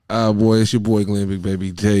Boy, it's your boy Glenn Big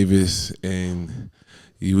Baby Davis, and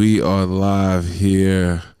we are live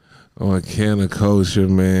here on Canna Culture,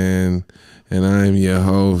 man. And I'm your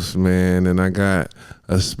host, man. And I got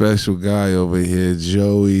a special guy over here,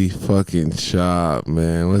 Joey fucking Chop,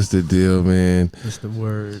 man. What's the deal, man? What's the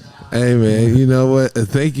word? Hey, man, you know what?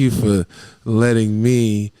 Thank you for letting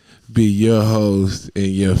me be your host in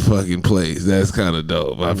your fucking place. That's kind of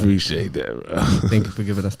dope. I appreciate that, bro. Thank you for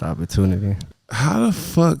giving us the opportunity. How the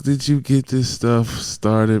fuck did you get this stuff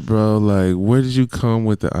started, bro? Like, where did you come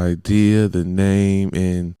with the idea, the name,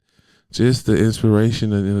 and just the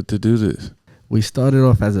inspiration to do this? We started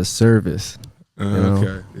off as a service.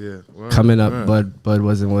 Okay, yeah. Wow. Coming up, Bud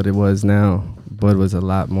wasn't what it was now. Bud was a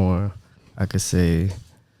lot more. I could say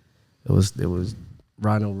it was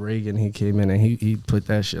Ronald Reagan. He came in and he put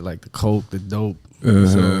that shit like the coke, the dope.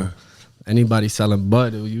 So anybody selling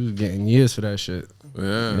Bud, you was getting years for that shit.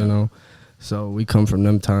 Yeah, you know. So we come from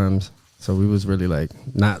them times. So we was really like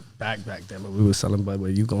not back then, but we was selling Bud. Where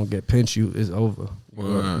you gonna get pinched, it's over.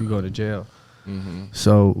 You go to jail. Mm-hmm.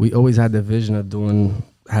 So we always had the vision of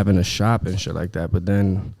having a shop and shit like that. But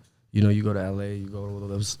then, you go to LA, you go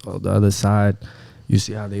to the other side, you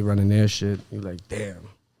see how they running their shit. You like, damn,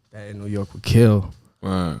 that in New York would kill.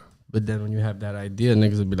 Right. But then when you have that idea,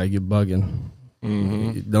 niggas would be like, you're bugging.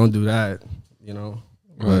 Mm-hmm. Don't do that, Right.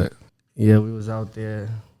 But yeah, we was out there.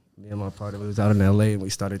 Me and my partner, we was out in LA and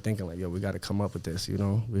we started thinking like, yo, we got to come up with this, We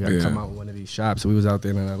got to come out with one of these shops. So we was out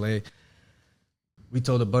there in LA. We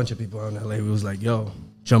told a bunch of people out in LA, we was like, yo,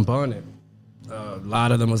 jump on it. A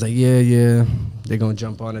lot of them was like, yeah, they're going to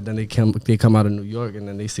jump on it. Then they come out of New York and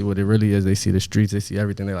then they see what it really is. They see the streets, they see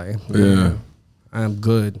everything. They're like, yeah, I'm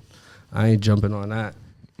good. I ain't jumping on that,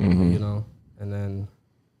 And then,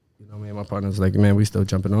 me and my partner was like, man, we still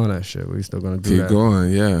jumping on that shit. We still going to do that. Keep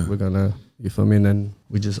going, yeah. We're going to, you feel me? And then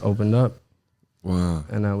we just opened up. Wow.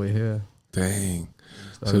 And now we're here. Dang.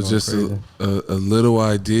 So just a little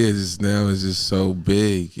idea is just so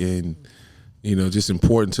big and, just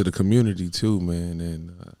important to the community too, man.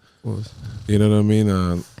 And, you know what I mean?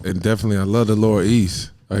 And definitely I love the Lower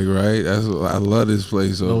East. Like, right? I love this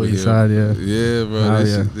place over here. Side, yeah. Yeah, bro.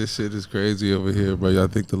 This shit is crazy over here, bro. I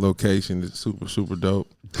think the location is super, super dope.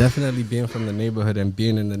 Definitely being from the neighborhood and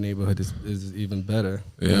being in the neighborhood is even better.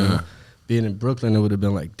 Yeah. Being in Brooklyn, it would have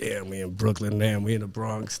been like, damn, we in Brooklyn, damn, we in the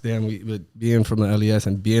Bronx, damn. But being from the LES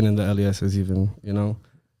and being in the LES is even,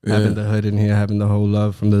 having the hood in here, having the whole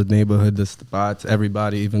love from the neighborhood, the spots,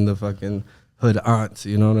 everybody, even the fucking hood aunts,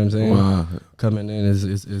 you know what I'm saying? Wow. Coming in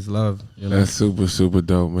is love. That's super, super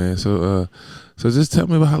dope, man. So just tell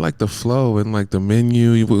me about how, like, the flow and, like, the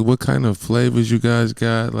menu. What kind of flavors you guys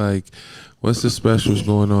got? Like, what's the specials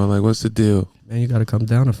going on? Like, what's the deal? Man, you got to come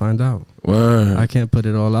down and find out. Word. I can't put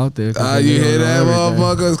it all out there. You hear that,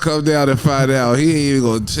 motherfuckers? Come down and find out. He ain't even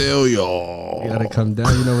going to tell y'all. You got to come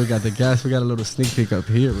down. We got the gas. We got a little sneak peek up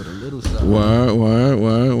here with a little something.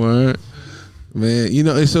 Word.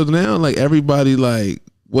 Man, so now, like, everybody, like,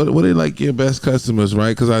 what are, like, your best customers,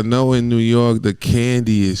 right? Because I know in New York, the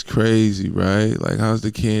candy is crazy, right? Like, how's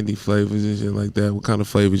the candy flavors and shit like that? What kind of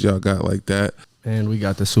flavors y'all got like that? And we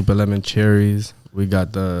got the super lemon cherries. We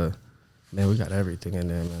got we got everything in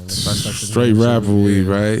there, man. Straight rapper weed,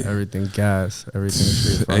 right? Everything gas, everything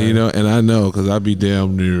straight fire. And and I know, because I be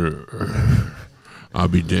down there. I'll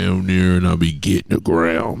be down there and I'll be getting the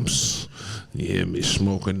grams. Yeah, me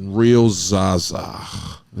smoking real Zaza.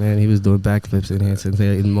 Man, he was doing backflips in here since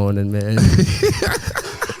 8 in the morning, man.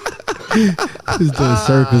 He's doing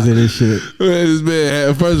circles in this shit. Man, this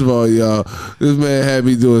man, first of all, y'all, this man had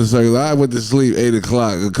me doing circles. I went to sleep 8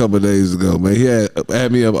 o'clock a couple of days ago, man. He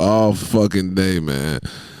had me up all fucking day, man.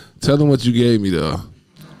 Tell him what you gave me, though.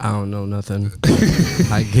 I don't know nothing.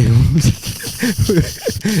 I gave him.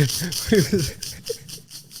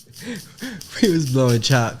 we was blowing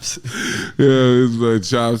chops. Yeah, we was blowing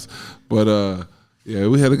chops. But, yeah,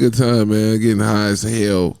 we had a good time, man, getting high as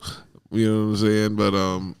hell. You know what I'm saying? But,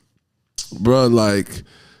 bro, like,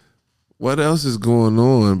 what else is going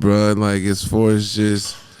on, bro? Like, as far as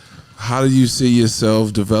just, how do you see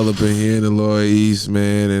yourself developing here in the Lower East,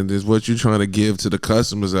 man? And just what you trying to give to the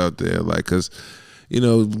customers out there? Like, because,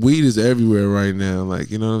 weed is everywhere right now.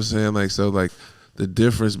 Like, you know what I'm saying? Like, so, like, the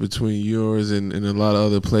difference between yours and a lot of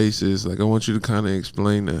other places, like, I want you to kind of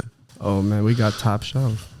explain that. Oh, man, we got top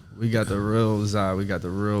shelf. We got the real Zai. We got the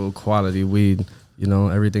real quality weed.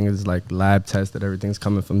 Everything is like lab tested. Everything's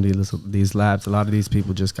coming from these labs. A lot of these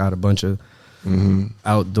people just got a bunch of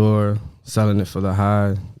outdoor, selling it for the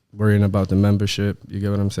high, worrying about the membership. You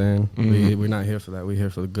get what I'm saying? We're not here for that. We're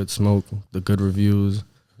here for the good smoke, the good reviews.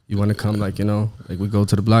 You want to come like we go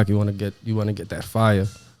to the block. You want to get that fire.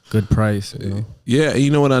 good price, you know. Yeah,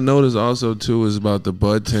 you know what I noticed also too is about the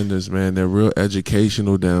bud tenders, man. They're real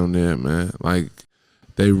educational down there, man. Like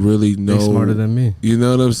they really know. They smarter than me. You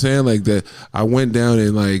know what I'm saying? Like that. I went down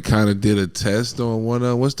and like kind of did a test on one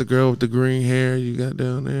of. What's the girl with the green hair you got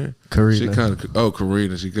down there? Karina. She kind of.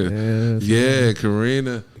 Karina. She could. Yeah,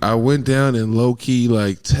 Karina. I went down and low key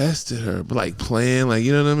like tested her, but like playing, like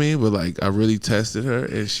you know what I mean. But like I really tested her,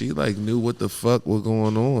 and she like knew what the fuck was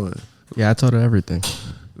going on. Yeah, I told her everything.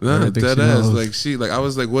 Nah, that ass. Like she, like I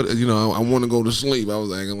was like, what? You know, I want to go to sleep. I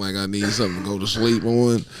was acting like I need something to go to sleep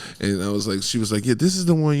on, and I was like, she was like, yeah, this is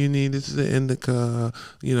the one you need. This is the indica.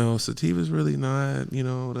 You know, sativa's really not. You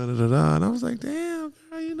know, da da da da. And I was like, damn,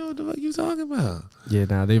 girl, you know what the fuck you talking about? Yeah,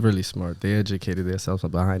 nah, they really smart. They educated themselves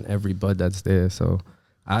behind every bud that's there. So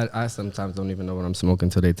I sometimes don't even know what I'm smoking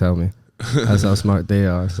until they tell me. That's how smart they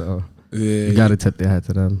are. So. Yeah, you gotta tip their hat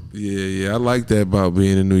to them. Yeah, I like that about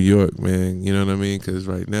being in New York, man. You know what I mean? Because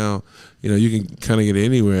right now, you know, you can kind of get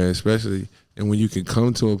anywhere, especially, and when you can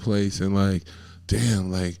come to a place and like,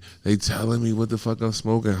 damn, like they telling me what the fuck I'm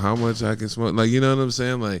smoking, how much I can smoke, like you know what I'm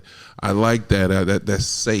saying? Like I like that. That's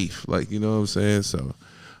safe, like you know what I'm saying? So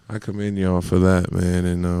I commend y'all for that, man.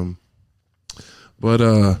 And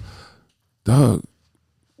dog,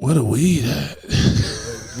 what a weed at?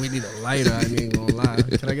 We need a lighter, I ain't gonna lie.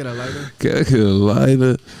 Can I get a lighter? Can I get a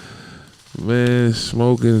lighter? Man,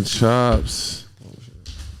 smoking chops.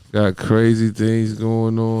 Got crazy things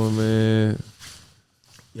going on, man.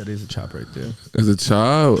 Yeah, there's a chop right there. As a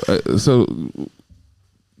child? So,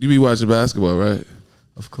 you be watching basketball, right?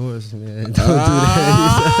 Of course, man. Don't do that.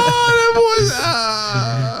 That boy's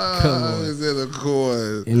Come on. Is it of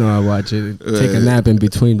course? You know I watch it. Take a nap in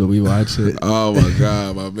between, but we watch it. Oh my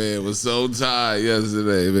God, my man was so tired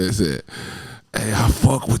yesterday. Man said, "Hey, I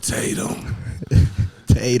fuck with Tatum."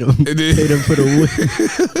 Tatum for the win.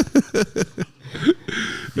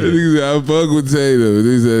 He said, I fuck with Tatum.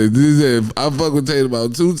 He said, I fuck with Tatum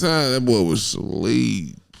about 2 times. That boy was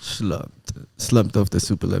sleep. Slumped off the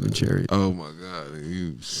super lemon cherry. Oh my God,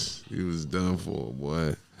 he was done for,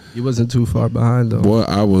 boy. He wasn't too far behind though. Boy,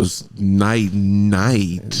 I was night.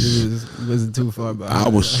 He wasn't too far behind. I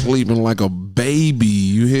was sleeping like a baby.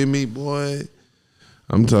 You hear me, boy?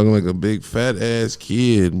 I'm talking like a big fat ass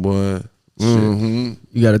kid, boy. Mm-hmm.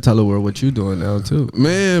 You got to tell the world what you doing now too.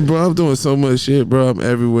 Man, bro, I'm doing so much shit, bro. I'm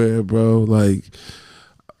everywhere, bro. Like,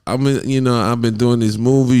 I've been doing this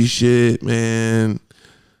movie shit, man.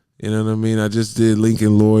 You know what I mean? I just did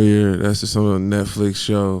Lincoln Lawyer. That's just on a Netflix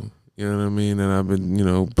show. You know what I mean? And I've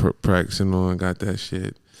been, practicing on, got that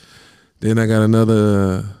shit. Then I got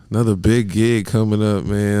another big gig coming up,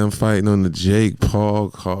 man. I'm fighting on the Jake Paul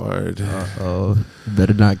card. Uh-oh.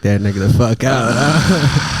 Better knock that nigga the fuck out.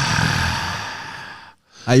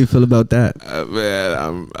 How you feel about that? Man,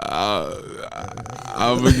 I'm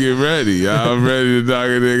gonna get ready. I'm ready to knock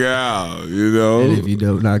a nigga out, you know? And if you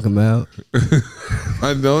don't knock him out?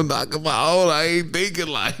 I don't knock him out. I ain't thinking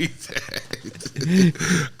like that.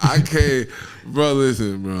 I can't, bro,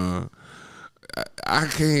 listen, bro. I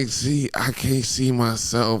can't see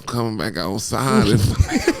myself coming back outside.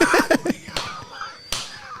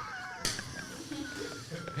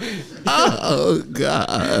 Oh God.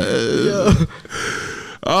 Yo.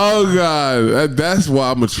 Oh God. That's why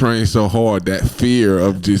I'm gonna train so hard. That fear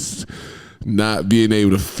of just not being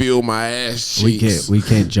able to feel my ass cheeks. We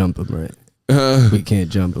can't jump him, right? We can't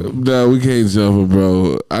jump him. No, we can't jump him,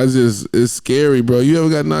 bro. It's scary, bro. You ever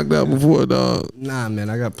got knocked out before, dog? Nah, man.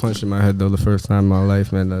 I got punched in my head though the first time in my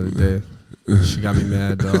life, man. The other day, she got me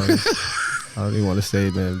mad, dog. I don't even want to say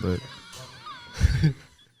it, man, but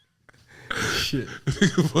shit.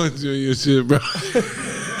 Nigga punch you in your shit, bro.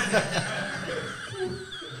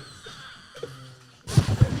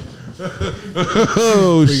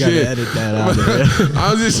 Oh we shit! We gotta edit that out of there.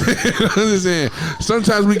 I'm just saying.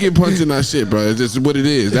 Sometimes we get punched in our shit, bro. It's just what it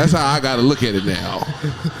is. That's how I gotta look at it now.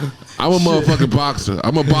 I'm a motherfucking boxer.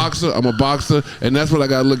 I'm a boxer, and that's what I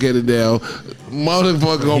gotta look at it now.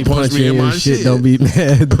 Motherfucker gonna punch me in my shit. Don't be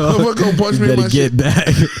mad, dog. Motherfucker gonna punch me in my shit. Better get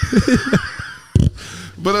back.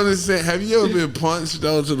 But I'm just saying, have you ever been punched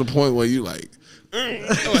though to the point where you like?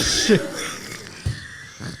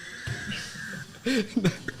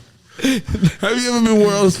 Have you ever been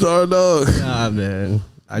World Star, dog? Nah, man.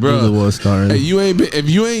 I do the World Star. Hey, if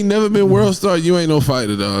you ain't never been World Star, you ain't no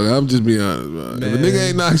fighter, dog. I'm just being honest, bro. Man, if a nigga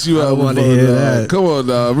ain't knocked you out, I want to hear that. Come on,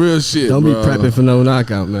 dog. Real shit, Don't bro. be prepping for no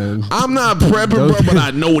knockout, man. I'm not prepping, bro, but I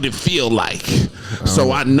know what it feel like.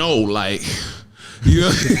 So I know, like, you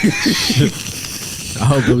know. I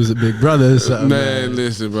hope it was a big brother or something. Man,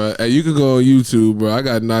 listen, bro. Hey, you can go on YouTube, bro. I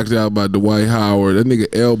got knocked out by Dwight Howard. That nigga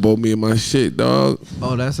elbowed me in my shit, dog.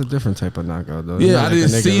 Oh, that's a different type of knockout, though. Yeah, I didn't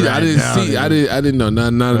see. I didn't know.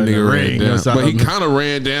 Not a nigga ran down, but he kind of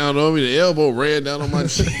ran down on me. The elbow ran down on my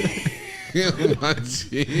chin. On my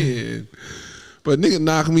chin. But nigga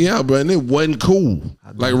knocked me out, bro, and it wasn't cool.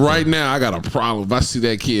 Like right now, I got a problem. If I see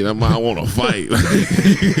that kid, I want to fight.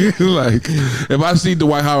 Like if I see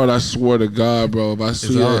Dwight Howard, I swear to God, bro. If I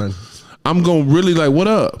see that, I'm gonna really like, what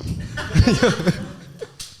up?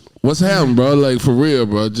 What's happening, bro? Like for real,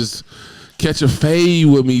 bro. Just catch a fade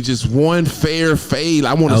with me, just one fair fade.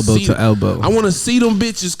 I want to see elbow to elbow. I want to see them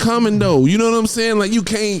bitches coming though. You know what I'm saying? Like you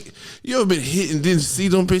can't. You ever been hit and didn't see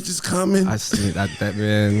them bitches coming? I seen that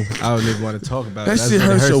man. I don't even want to talk about that it. Shit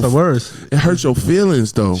hurts the worst. It hurts your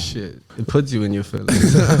feelings though. Shit, it puts you in your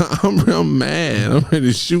feelings. I'm mad. I'm ready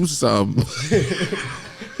to shoot something.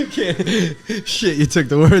 Shit, you took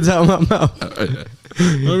the words out of my mouth.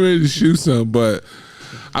 I'm ready to shoot something, but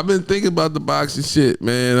I've been thinking about the boxing shit,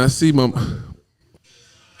 man. I see my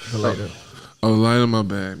Later. Oh, light on my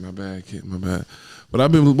bad, kid, my bad. But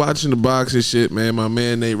I've been watching the boxing shit, man. My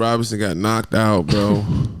man Nate Robinson got knocked out, bro.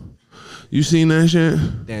 You seen that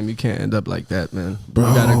shit? Damn, you can't end up like that, man. Bro,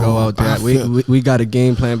 you gotta go out there. We got a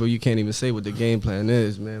game plan, but you can't even say what the game plan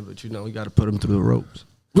is, man. But you know, we gotta put them through the ropes.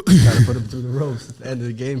 You gotta put them through the ropes at the end of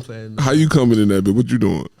the game plan, man. How you coming in that bit? What you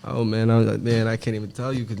doing? Oh man, I can't even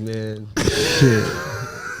tell you, cause man, shit,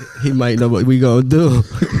 he might know what we gonna do.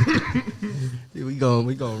 We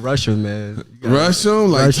gonna rush him, man. Rush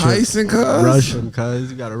him like Tyson, cuz? Rush him,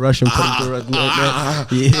 cuz. You gotta rush him, put him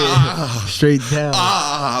through straight down.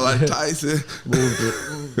 Like Tyson.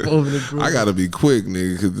 Move the group. I gotta be quick,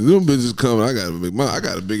 nigga, cause them bitches coming. I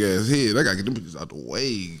got a big ass head. I gotta get them bitches out the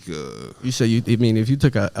way. You say if you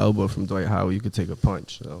took an elbow from Dwight Howard, you could take a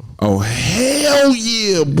punch. So. Oh hell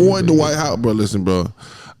yeah, boy, Dwight Howard, bro. Listen, bro.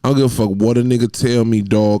 I don't give a fuck what a nigga tell me,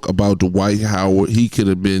 dog, about Dwight Howard. He could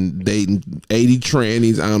have been dating 80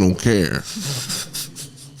 trannies. I don't care.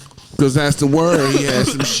 Because that's the word. He had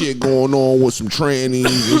some shit going on with some trannies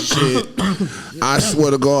and shit. I swear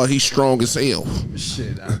to God, he's strong as hell.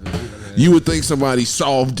 Shit, I believe it, man. You would think somebody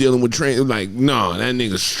soft dealing with trannies. Like, nah, that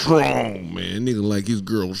nigga strong, man. Nigga like his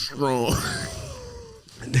girl strong.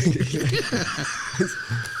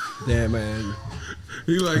 Damn, man.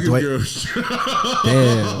 He like his girl strong.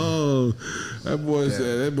 Damn. That boy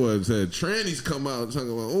said trannies come out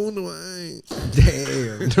talking about, oh no, I ain't.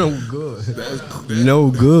 Damn, no good. That's no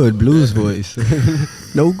good. Blues voice.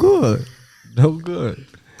 No good. No good.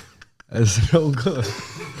 That's no good.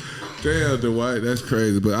 Damn, Dwight, that's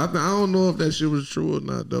crazy. But I don't know if that shit was true or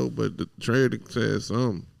not though. But the trader said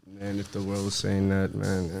something. Man, if the world's saying that,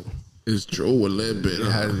 man, it's true a little bit.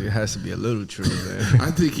 It has to be a little true, man.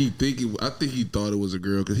 I think he thought it was a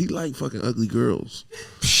girl because he like fucking ugly girls.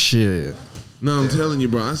 Shit. No, I'm telling you,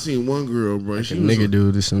 bro. I seen one girl, bro. Like she was nigga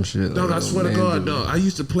dude or some shit. No, like I swear to God, dude. no. I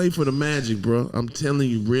used to play for the Magic, bro. I'm telling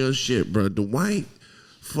you, real shit, bro. Dwight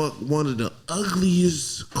fucked one of the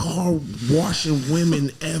ugliest car washing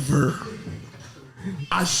women ever.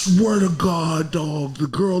 I swear to God, dog. The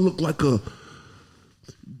girl looked like a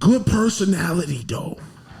good personality, though.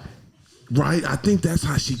 Right? I think that's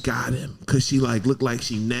how she got him. Cause she like looked like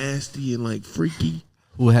she nasty and like freaky.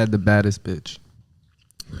 Who had the baddest bitch?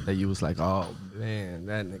 That you was like, oh man,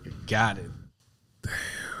 that nigga got it. Damn.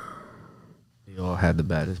 They all had the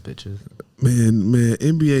baddest bitches. Man,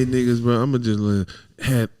 NBA niggas, bro. I'ma just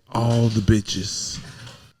had all the bitches.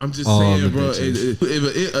 I'm just saying, bro. If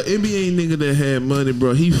an NBA nigga that had money,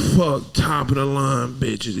 bro, he fucked top of the line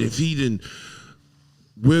bitches. If he didn't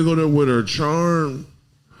wiggle her with her charm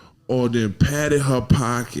or then patted her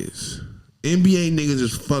pockets. NBA niggas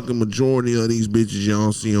is fucking majority of these bitches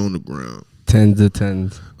y'all see on the ground. Tens of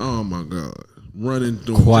tens. Oh my God. Running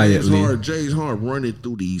through quietly. James Hard running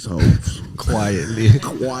through these hoes. Quietly.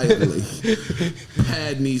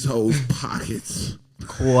 Padding these hoes pockets.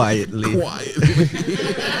 Quietly.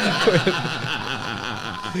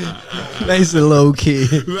 Nice and low key.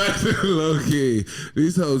 Nice and low key.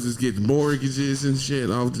 These hoes is getting mortgages and shit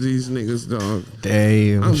off these niggas, dog.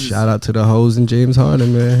 Damn. Shout out to the hoes and James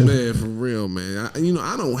Harden, man. Man, for real, man.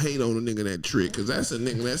 I don't hate on a nigga that trick, because that's a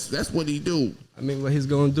nigga, that's what he do. I mean, what he's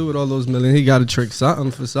gonna do with all those millions? He got to trick something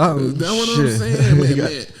for something. That's what I'm saying,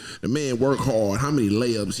 man. The man work hard. How many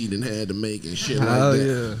layups he done had to make and shit like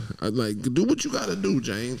that. Yeah. Like, do what you gotta do,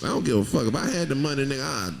 James. I don't give a fuck. If I had the money,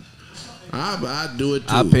 nigga, I'd do it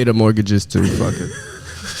too. I'll pay the mortgages too. Fuck it.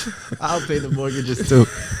 I'll pay the mortgages too.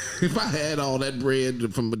 If I had all that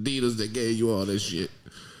bread from Adidas that gave you all that shit,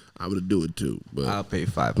 I would do it too. But I'll pay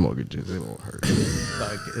 5 mortgages. It won't hurt.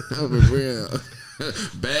 Fuck it. I'm real.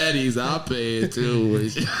 Baddies, I'll pay it too.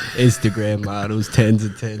 Instagram models, 10s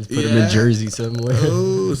and 10s. Put them in Jersey somewhere.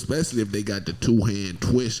 Oh, especially if they got the 2-hand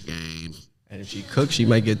twist game. And if she cooks, she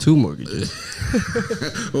might get 2 mortgages.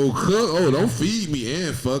 Oh, cook? Oh, don't feed me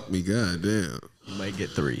and fuck me. God damn. You might get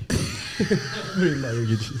 3. 3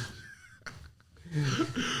 mortgages.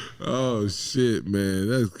 Oh shit, man,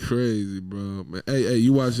 that's crazy, bro. Man. Hey,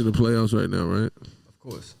 you watching the playoffs right now, right? Of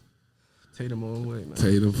course. Tatum all the way, man.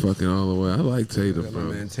 Tatum fucking all the way. I like Tatum, bro.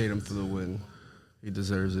 Man, Tatum for the win. He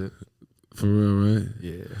deserves it. For real, right?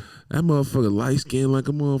 Yeah. That motherfucker light skinned like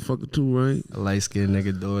a motherfucker too, right? A light skinned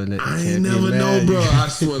nigga doing it. I ain't never know, bro. I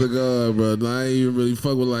swear to God, bro. I ain't even really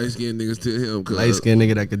fuck with light skinned niggas till him. Light skinned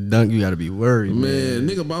nigga that could dunk, you gotta be worried, man.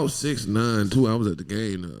 Nigga about 6'9" too. I was at the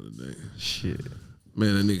game the other day. Shit.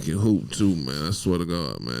 Man, that nigga can hoop too, man. I swear to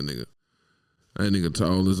God, man, nigga. That nigga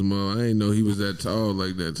tall as a mother. I ain't know he was that tall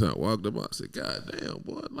like that time. Walked up, I said, God damn,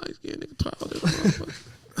 boy, light skinned nigga tall as a motherfucker.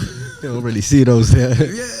 You don't really see those there.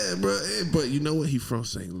 Yeah, bro. But you know what? He from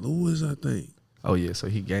St. Louis, I think. Oh, yeah, so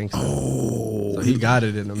he gangster. Oh. So he got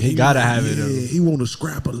it in him. He gotta have it in him. He want to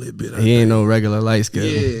scrap a little bit. He ain't no regular light skin.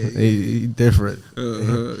 Yeah. He different.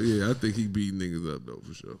 Yeah, I think he beat niggas up, though,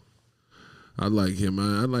 for sure. I like him.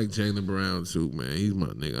 I like Jaylen Brown, too, man. He's my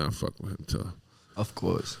nigga. I fuck with him tough. Of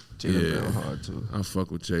course. Jaylen Brown hard, too. I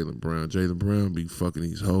fuck with Jaylen Brown. Jaylen Brown be fucking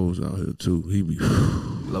these hoes out here, too. He be...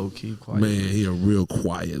 Low-key, quiet. Man, he a real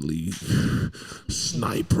quietly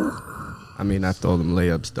sniper. I mean, after all them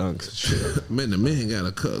layups, dunks, shit. Man, the man got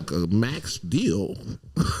a max deal.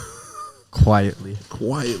 Quietly.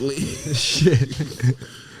 Shit.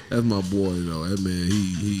 That's my boy, though. That man,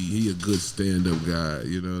 he a good stand-up guy.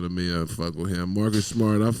 You know what I mean? I fuck with him. Marcus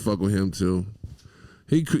Smart, I fuck with him, too.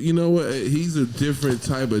 You know what? He's a different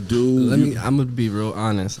type of dude. I'm gonna be real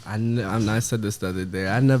honest. I said this the other day.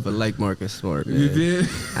 I never liked Marcus Smart. Man. You did?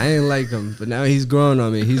 I didn't like him, but now he's grown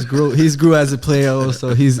on me. He's grew as a player.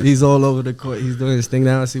 Also, he's all over the court. He's doing his thing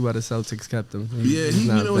now. I see why the Celtics kept him. He's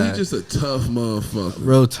just a tough motherfucker.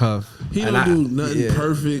 Real tough. He don't do nothing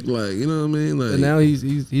perfect. Like, you know what I mean? Like, but now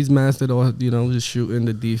he's mastered all. Just shooting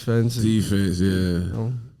the defense.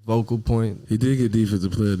 Vocal point. He did get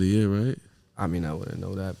defensive player of the year, right? I mean, I wouldn't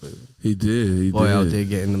know that, but he did. Boy, out there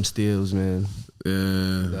getting them steals, man.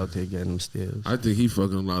 Yeah, He's out there getting them steals. I think he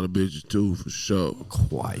fucking a lot of bitches too, for sure.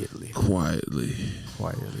 Quietly,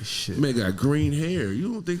 shit. Man got green hair.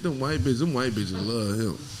 You don't think them white bitches love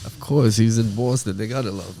him? Of course, he's in Boston. They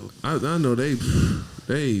gotta love him. I know they.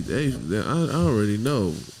 I already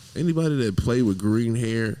know. Anybody that play with green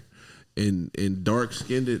hair and dark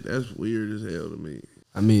skinned, that's weird as hell to me.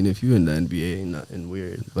 I mean, if you in the NBA, ain't nothing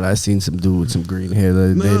weird. But I seen some dude with some green hair the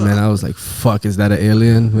other day, man. I was like, fuck, is that an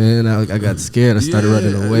alien? Man, I got scared. I started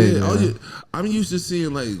running away. Yeah. I'm used to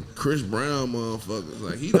seeing, like, Chris Brown motherfuckers.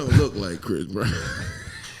 Like, he don't look like Chris Brown.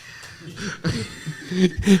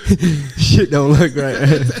 Shit don't look right.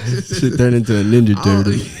 Shit turned into a Ninja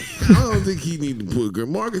Turtle. I don't think he need to put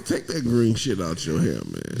green. Marcus, take that green shit out your hair,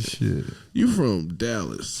 man. Shit. You from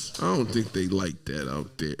Dallas. I don't think they like that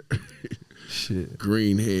out there. Shit.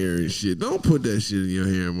 Green hair and shit. Don't put that shit in your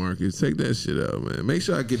hair, Marcus. Take that shit out, man. Make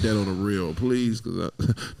sure I get that on the reel, please, because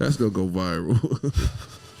that's going to go viral.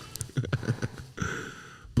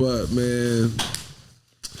 But,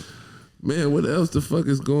 man, what else the fuck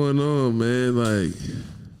is going on, man? Like,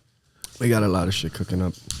 we got a lot of shit cooking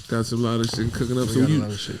up. Got some lot of shit cooking up. So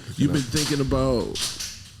you've been thinking about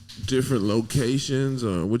different locations,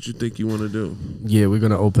 or what you think you want to do? Yeah, we're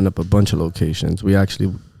going to open up a bunch of locations. We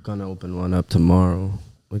actually gonna open one up tomorrow.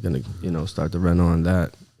 We're gonna, start the rent on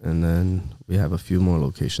that, and then we have a few more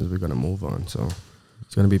locations we're gonna move on. So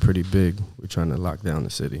it's gonna be pretty big. We're trying to lock down the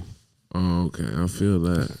city. Oh, okay. I feel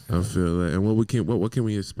that. And what can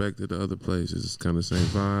we expect at the other places? It's kind of same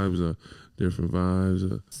vibes or different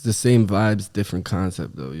vibes? Or? It's the same vibes, different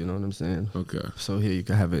concept though. You know what I'm saying? Okay. So here you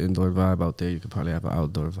can have an indoor vibe. Out there you could probably have an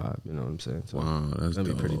outdoor vibe. You know what I'm saying? So wow, that's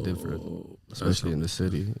gonna be pretty different, especially in the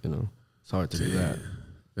city. It's hard to do that.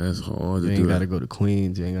 That's hard to do. You ain't got to go to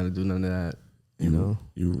Queens. You ain't got to do none of that. You know?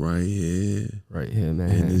 You right here. Right here, man.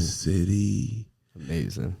 In the city.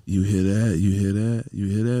 Amazing. You hear that? You hear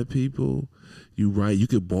that, people? You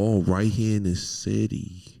could ball right here in the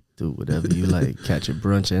city. Do whatever you like. Catch a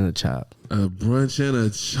brunch and a chop. A brunch and a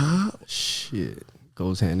chop? Shit.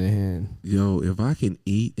 Goes hand in hand. Yo, if I can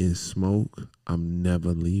eat and smoke, I'm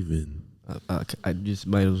never leaving. I just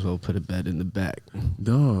might as well put a bed in the back.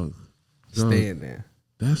 Dog. Stay in there.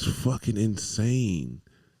 That's fucking insane.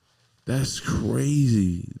 That's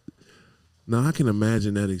crazy. Now I can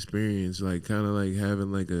imagine that experience, like kind of like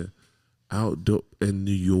having like a outdoor in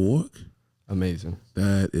New York. Amazing.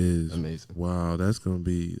 That is amazing. Wow, that's gonna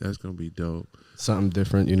be dope. Something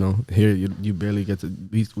different, you know. Here you barely get to.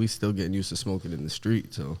 We still getting used to smoking in the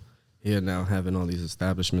street. So here now having all these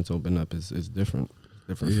establishments open up is different.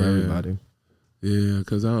 Different for everybody. Yeah,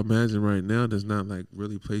 because I imagine right now there's not like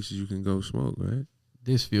really places you can go smoke, right?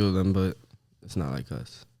 There's few of them, but it's not like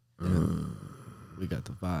us. We got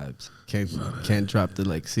the vibes. Can't drop the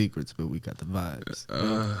like secrets, but we got the vibes.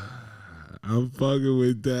 I'm fucking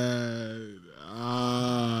with that.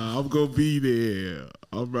 I'm gonna be there.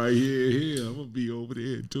 I'm right here. I'm gonna be over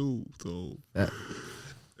there too. So that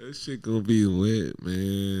shit gonna be lit,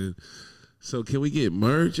 man. So can we get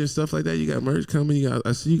merch and stuff like that? You got merch coming?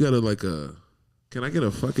 I see you got can I get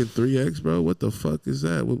a fucking 3X, bro? What the fuck is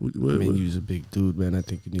that? I mean, you's a big dude, man. I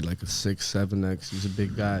think you need like a 6, 7X. You's a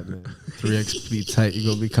big guy, man. 3X be tight. You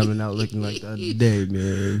gonna be coming out looking like the other day,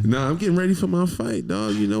 man. Nah, I'm getting ready for my fight,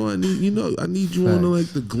 dog. I need you on like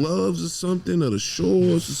the gloves or something, or the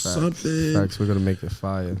shorts or something. Facts. We're gonna make it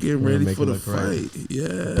fire. Getting ready for the fight. Right.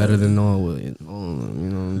 Yeah. Better than Norwood. You know what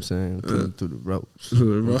I'm saying? Through the ropes.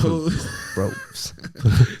 Through the ropes.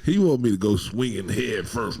 He want me to go swinging head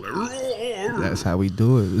first. Like, that's how we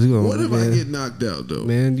do it. What if I get knocked out, though?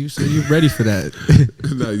 Man, you said you're ready for that.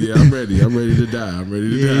 No, yeah, I'm ready. I'm ready to die. I'm ready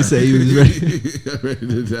to die. You say you was ready. I'm ready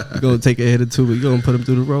to die. You're going to take a hit or two, but you're going to put him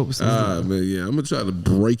through the ropes. Man, yeah. I'm going to try to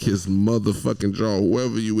break his motherfucking jaw.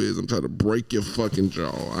 Whoever you is, I'm trying to break your fucking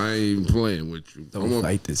jaw. I ain't even playing with you. Don't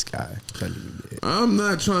fight this guy. I'm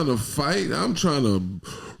not trying to fight. I'm trying to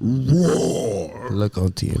roar. Look on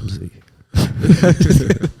TMZ.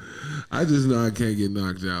 I just know I can't get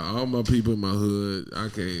knocked out. All my people in my hood, I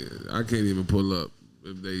can't even pull up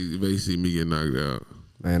if they see me get knocked out.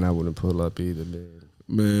 Man, I wouldn't pull up either,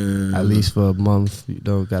 man. At least for a month, you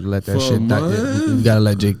don't gotta let that shit die. You gotta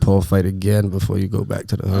let Jake Paul fight again before you go back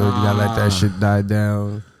to the hood. You gotta let that shit die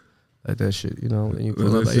down. Let that shit, and you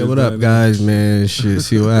pull up like, yo, what up, guys, man? Shit,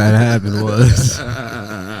 see what had happened was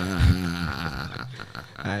I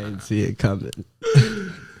didn't see it coming.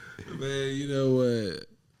 Man, you know what?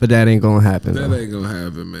 But that ain't gonna happen. That ain't gonna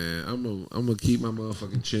happen, man. I'm gonna keep my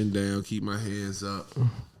motherfucking chin down, keep my hands up.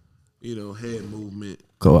 Head movement.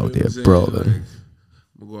 Go out there brawling. Like, I'm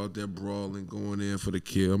gonna go out there brawling, going in for the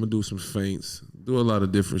kill. I'm gonna do some feints, do a lot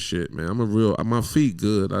of different shit, man. My feet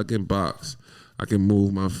good. I can box. I can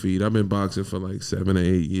move my feet. I've been boxing for like 7 or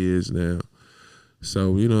 8 years now.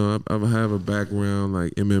 So, I have a background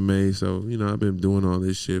like MMA. So, I've been doing all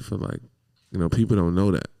this shit for like, people don't know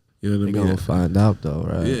that. You know what I mean? They gonna find out though,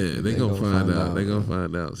 right? Yeah, they gonna find out. They gonna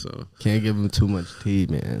find out. So can't give them too much tea,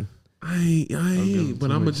 man. I ain't.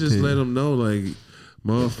 But I'm gonna just let them know, like,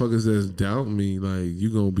 motherfuckers that's doubting me, like,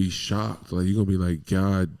 you gonna be shocked. Like, you gonna be like,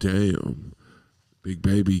 God damn, Big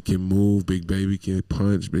Baby can move, Big Baby can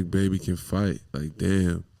punch, Big Baby can fight. Like,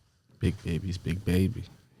 damn. Big Baby's Big Baby.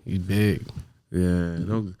 He's big. Yeah,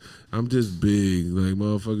 I'm just big. Like,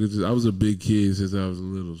 motherfuckers. I was a big kid since I was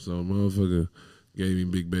little, so motherfucker gave me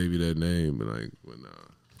Big Baby that name, but nah.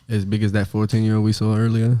 As big as that 14-year-old we saw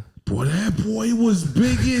earlier? Boy, that boy was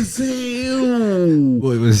big as hell.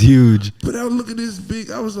 Boy, it was huge. But I look at this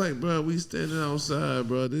big, I was like, bro, we standing outside,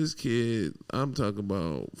 bro. This kid, I'm talking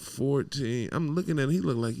about 14. I'm looking at him, he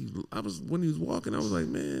looked like when he was walking, I was like,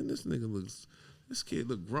 man, this kid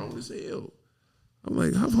look grown as hell. I'm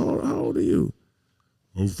like, how old are you?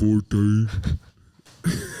 I'm 14.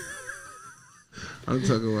 I'm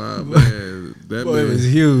talking about, man. That boy man was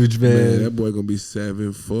huge, man. That boy gonna be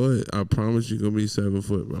 7 foot. I promise you, gonna be 7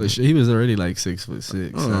 foot, bro. But he was already like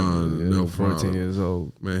 6'6". No 14 years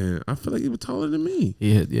old, man. I feel like he was taller than me.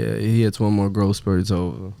 He hits one more growth spurts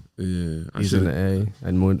over. Yeah, he's in the A.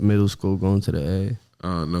 And middle school, going to the A.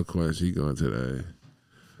 Oh, no question. He going to the A.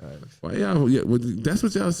 Right. Why y'all? Yeah, that's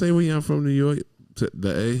what y'all say when y'all from New York.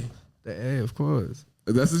 The A. The A, of course.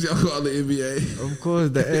 That's what y'all call the NBA? Of course,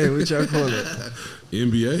 the A. What y'all call it?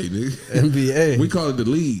 NBA, nigga. NBA. We call it the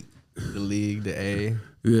league. The league, the A.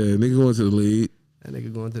 Yeah, nigga going to the league. That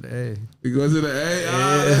nigga going to the A. He going to the A?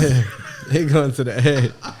 Yeah. He going to the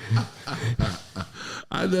A.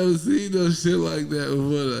 I never seen no shit like that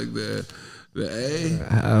before, like that. The A?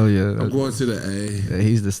 Hell yeah. I'm going to the A. Yeah,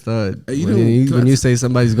 he's the stud. Hey, when you say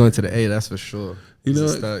somebody's going to the A, that's for sure. He's a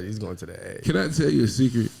stud. He's going to the A. Can I tell you a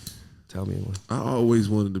secret? Tell me one. I always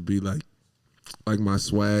wanted to be like my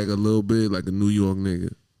swag a little bit, like a New York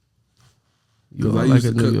nigga. You are like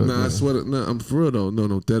a New York nigga. I swear to, I'm for real though.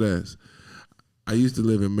 No, dead ass. I used to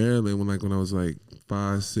live in Maryland when I was like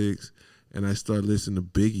 5, 6, and I started listening to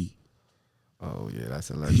Biggie. Oh yeah, that's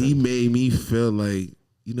a legend. He made me feel like,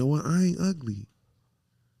 you know what, I ain't ugly.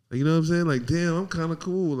 Like, you know what I'm saying? Like, damn, I'm kind of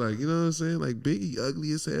cool. Like, you know what I'm saying? Like, Biggie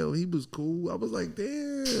ugly as hell. He was cool. I was like,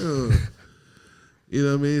 damn. You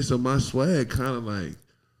know what I mean? So my swag kind of like,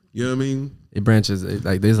 you know what I mean? It branches,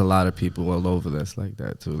 like there's a lot of people all over that's like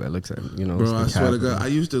that too. That looks at, you know. Bro, I swear to God, I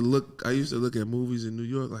used to look at movies in New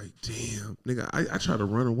York like, damn, nigga, I tried to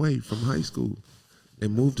run away from high school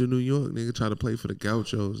and move to New York, nigga, try to play for the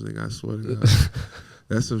Gauchos, nigga, I swear to God.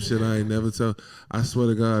 That's some shit I ain't never tell. I swear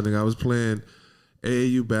to God, nigga, I was playing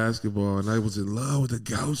AAU basketball and I was in love with the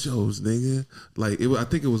Gauchos, nigga. Like, I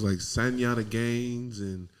think it was like Sanyata Gaines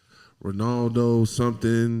and Ronaldo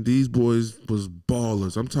something. These boys was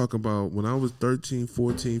ballers. I'm talking about when I was 13,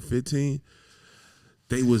 14, 15,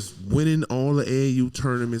 they was winning all the AAU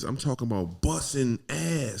tournaments. I'm talking about busting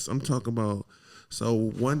ass. I'm talking about, so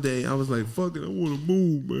one day I was like, fuck it, I want to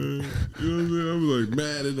move, man. You know what I'm saying? I was like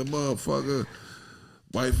mad at the motherfucker.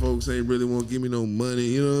 White folks ain't really want to give me no money,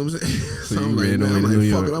 you know what I'm saying? So I'm like,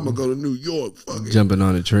 man, fuck it, I'm going to go to New York, fuck it. Jumping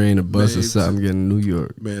on a train, a bus or something, getting to New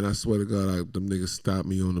York. Man, I swear to God, them niggas stopped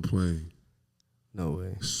me on the plane. No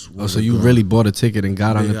way. Oh, so you really bought a ticket and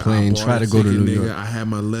got on the plane, tried to go to New York. I had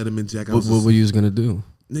my Letterman jacket. What were you going to do?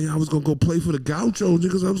 Nigga, I was going to go play for the Gauchos,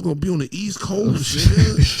 niggas. I was going to be on the East Coast,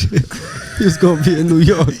 nigga. He was going to be in New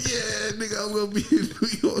York. Yeah, nigga, I was going to be in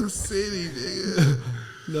New York City, nigga.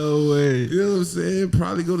 No way. You know what I'm saying?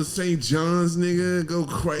 Probably go to St. John's, nigga. Go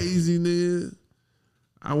crazy, nigga.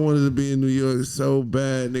 I wanted to be in New York so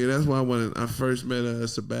bad, nigga. That's why I first met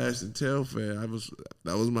Sebastian Telfair. That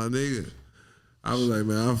was my nigga. I was like,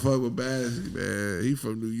 man, I fuck with Bassie, man. He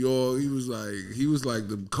from New York. He was like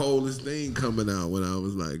the coldest thing coming out when I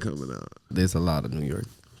was like coming out. There's a lot of New York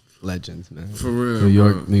legends, man. For real, New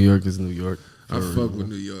York, bro. New York is New York. I fuck with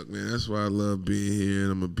New York, man. That's why I love being here,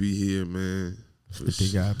 and I'm gonna be here, man. The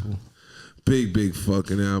Big Apple. Big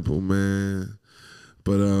fucking apple, man.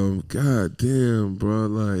 But god damn, bro,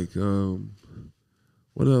 like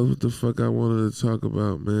what else? What the fuck I wanted to talk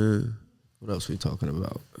about, man? What else we talking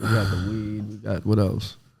about? We got the weed. We got what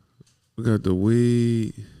else? We got the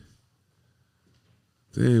weed.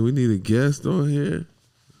 Damn, we need a guest on here.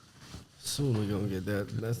 Soon we gonna get that.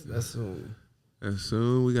 That's soon. That's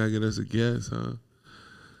soon. We gotta get us a guest, huh?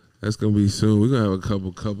 That's gonna be soon. We're gonna have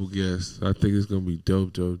a couple guests. I think it's gonna be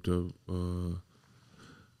dope.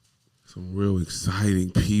 Some real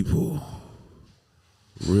exciting people.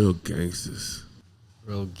 Real gangsters.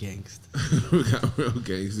 Real gangsters. We got real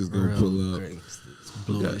gangsters gonna pull up. Gangsters.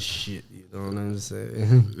 Blue as shit, you know what I'm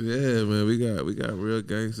saying? Yeah, man. We got real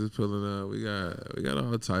gangsters pulling up. We got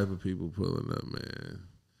all type of people pulling up, man.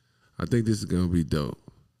 I think this is gonna be dope.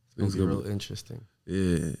 It's gonna be real interesting.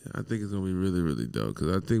 Yeah, I think it's gonna be really, really dope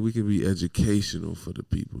because I think we can be educational for the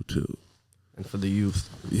people too, and for the youth,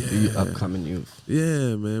 yeah, the upcoming youth.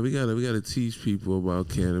 Yeah, man, we gotta teach people about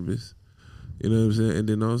cannabis. You know what I'm saying? And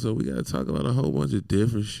then also we gotta talk about a whole bunch of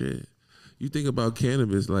different shit. You think about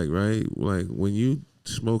cannabis, like right, like when you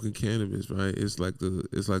smoking cannabis, right? It's like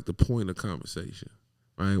the point of conversation.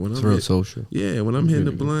 Right? When it's real social. Yeah, when I'm hitting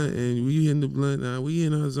the blunt and we hitting the blunt, now we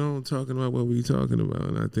in our zone talking about what we talking about,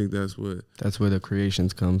 and I think that's where the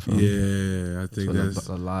creations come from. Yeah, I think that's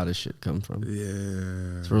a lot of shit come from.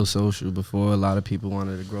 Yeah, it's real social. Before, a lot of people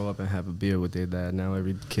wanted to grow up and have a beer with their dad. Now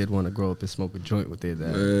every kid want to grow up and smoke a joint with their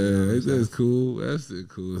dad. Yeah, that's cool. That's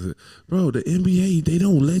cool, bro. The NBA they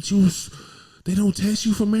don't test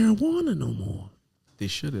you for marijuana no more. They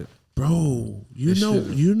shouldn't. Bro,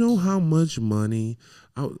 you know how much money.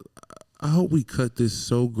 I hope we cut this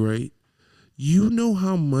so great. You know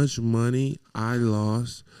how much money I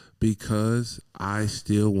lost because I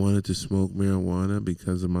still wanted to smoke marijuana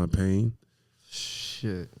because of my pain?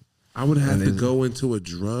 Shit. I would have to go into a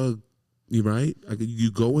drug, right?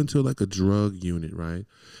 You go into like a drug unit, right?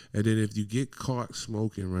 And then if you get caught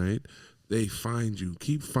smoking, right, they find you,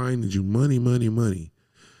 keep finding you money.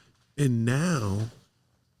 And now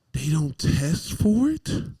they don't test for it?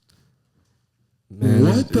 Man,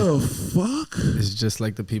 what the fuck? It's just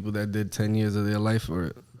like the people that did 10 years of their life for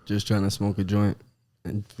it, just trying to smoke a joint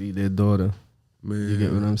and feed their daughter. Man, you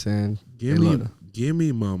get what I'm saying? Give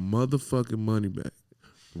me my motherfucking money back.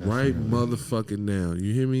 Right motherfucking now.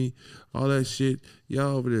 You hear me? All that shit.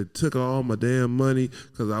 Y'all over there took all my damn money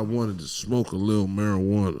because I wanted to smoke a little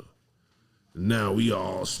marijuana. Now we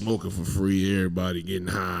all smoking for free. Everybody getting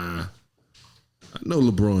high. I know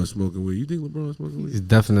LeBron's smoking weed. You think LeBron's smoking weed? He's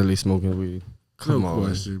definitely smoking weed. Come on,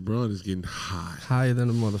 question. LeBron is getting high. Higher than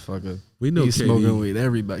a motherfucker. We know he's KD. Smoking weed.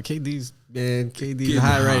 Everybody. KD's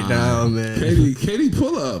high right now, man. KD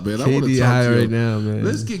pull up, man. I want to talk high to you. Right now, man.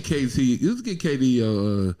 Let's get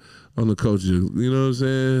KD on the culture. You know what I'm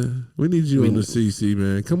saying? We need you on the CC,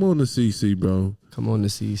 man. Come on the CC, bro. Come on to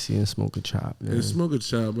CC and smoke a chop, man. And smoke a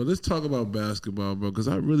chop, bro. Let's talk about basketball, bro, because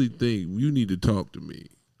I really think you need to talk to me.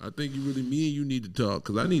 I think me and you need to talk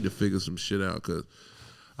because I need to figure some shit out because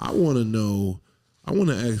I want to know. I want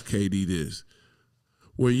to ask KD this.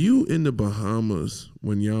 Were you in the Bahamas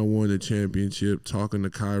when y'all won the championship talking to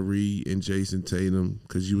Kyrie and Jason Tatum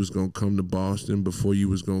because you was going to come to Boston before you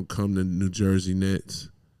was going to come to New Jersey Nets?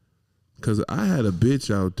 Because I had a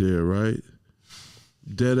bitch out there, right?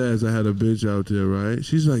 Dead ass, I had a bitch out there, right?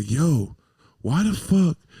 She's like, yo, why the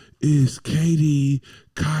fuck is KD,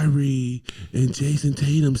 Kyrie, and Jason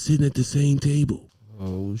Tatum sitting at the same table?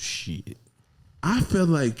 Oh, shit. I felt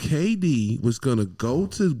like KD was going to go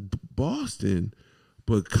to Boston,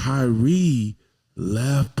 but Kyrie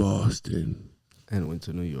left Boston. And went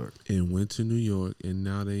to New York. And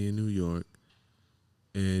now they in New York.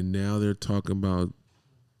 And now they're talking about,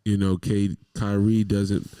 Kyrie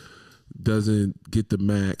doesn't get the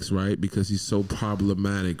max, right? Because he's so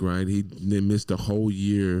problematic, right? They missed a whole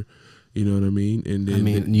year, you know what I mean? And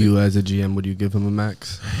then you as a GM, would you give him a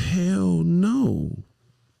max? Hell no.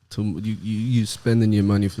 You spending your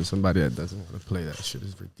money for somebody that doesn't want to play that shit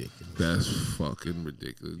is ridiculous. That's fucking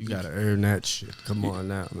ridiculous. You gotta earn that shit. Come on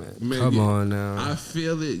now, man. Come on now. I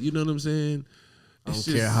feel it. You know what I'm saying? I don't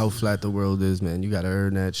care how flat the world is, man. You gotta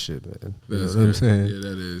earn that shit, man. You know what I'm saying? Yeah,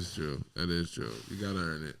 that is true. You gotta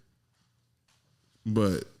earn it.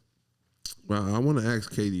 But I want to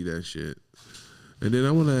ask Katie that shit, and then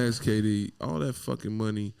I want to ask Katie all that fucking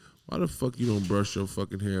money. Why the fuck you don't brush your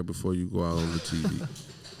fucking hair before you go out on the TV?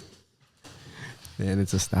 Man,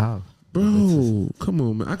 it's a style. Bro, come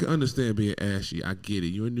on, man. I can understand being ashy. I get it.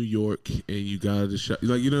 You're in New York and you got to shop.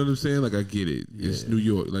 Like, you know what I'm saying? Like, I get it. Yeah. It's New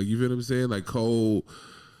York. Like, you feel what I'm saying? Like, cold.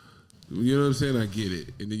 You know what I'm saying? I get it.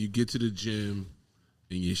 And then you get to the gym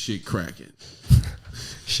and your shit cracking.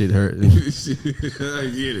 Shit hurting. I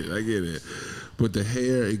get it. But the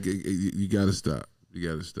hair, you got to stop. You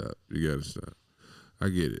got to stop. I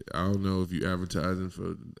get it. I don't know if you advertising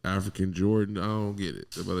for African Jordan. I don't get it.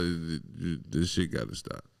 But this shit got to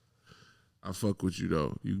stop. I fuck with you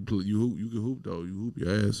though. You can hoop though. You hoop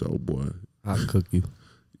your ass off, boy. I'll cook you.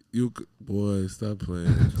 Boy, stop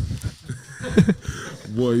playing.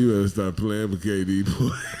 Boy, you better stop playing with KD,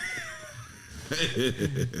 boy.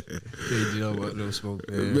 KD don't want no smoke,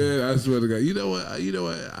 man. Man, I swear to God. You know what?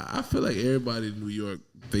 I feel like everybody in New York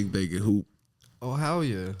think they can hoop. Oh hell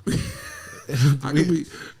yeah. I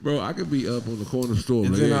could be up on the corner store.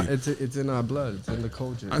 It's in our blood. It's in the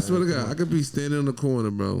culture. I swear to God, I could be standing on the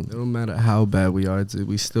corner, bro. It don't matter how bad we are.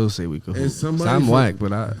 We still say we could hoop. I'm whack,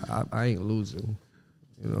 but I ain't losing.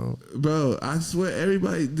 You know, bro. I swear,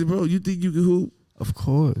 everybody, bro. You think you can hoop? Of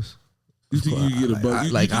course. You think you can get a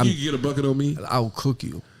bucket? You think you can get a bucket on me? I'll cook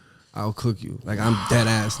you. Like I'm dead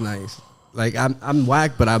ass nice. Like I'm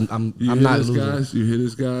whack, but I'm not losing. Guys, you hear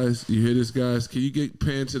this, guys. Can you get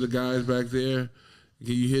pan to the guys back there?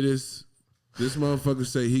 Can you hear this? This motherfucker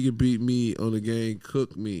say he can beat me on the game.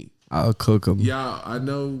 Cook me. I'll cook him. Yeah, I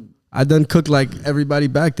know. I done cooked like everybody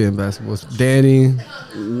back there in basketball. Danny,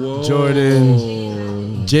 Jordan,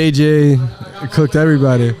 JJ. I cooked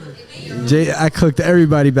everybody. I cooked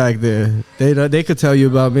everybody back there. They could tell you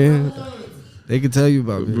about me. They can tell you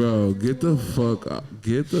about me. Bro, get the fuck out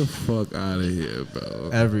of here, bro.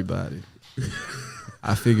 Everybody.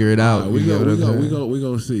 I figure it out. We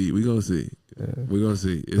gonna see. Yeah. We're gonna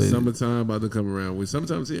see. It's summertime about to come around.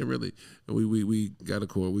 Sometimes here really we got a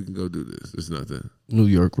court. We can go do this. It's nothing. New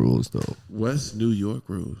York rules though. What's New York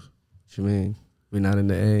rules? What you mean? We're not in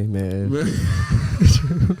the A, man.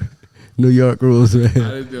 New York rules, man.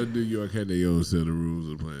 I didn't know New York had their own set of rules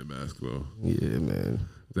of playing basketball. Yeah, man.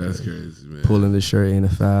 That's crazy, man. Pulling the shirt ain't a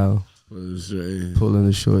foul. Pulling the shirt. Pulling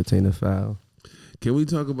the shorts ain't a foul. Can we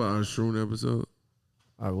talk about our shroom episode?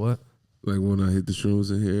 Our what? Like when I hit the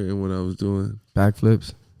shrooms in here and what I was doing.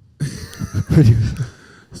 Backflips.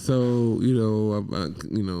 So, I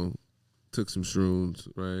took some shrooms,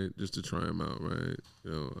 right? Just to try them out, right?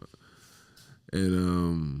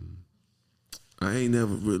 And I ain't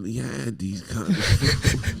never really had these kind of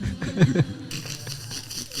shrooms.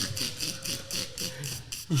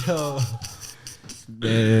 Yo,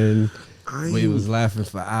 man, we was laughing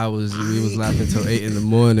for hours. We was laughing till 8 in the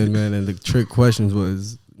morning, man. And the trick questions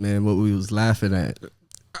was, man, what we was laughing at.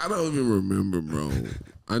 I don't even remember, bro.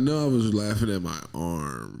 I know I was laughing at my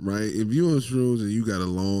arm, right? If you on shrooms and you got a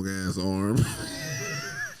long ass arm,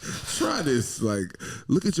 try this. Like,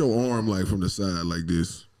 look at your arm like from the side, like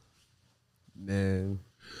this. Man,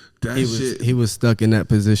 he was stuck in that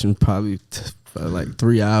position probably for like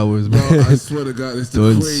 3 hours, bro. I swear to God, it's the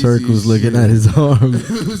doing craziest circles, shit. looking at his arm.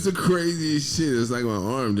 It was the craziest shit. It's like my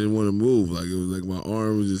arm didn't want to move. Like it was like my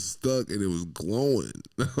arm was just stuck and it was glowing.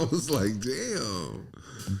 I was like, damn.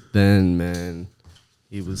 Then, man,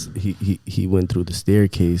 He went through the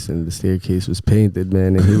staircase, and the staircase was painted,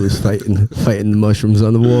 man, and he was fighting the mushrooms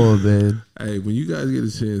on the wall, man. Hey, when you guys get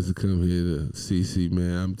a chance to come here to CC,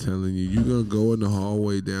 man, I'm telling you, you're gonna go in the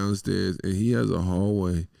hallway downstairs, and he has a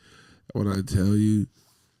hallway. When I tell you,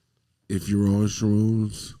 if you're on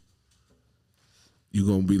shrooms, you're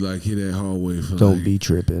gonna be like in that hallway for Don't be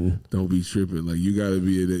tripping. Don't be tripping. Like you gotta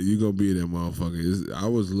be in that. You're gonna be in that motherfucker. I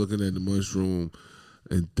was looking at the mushroom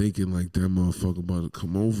and thinking like that motherfucker about to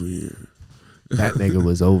come over here. That nigga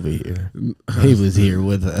was over here. He was here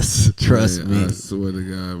with us. Trust me. I swear to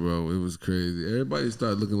God, bro, it was crazy. Everybody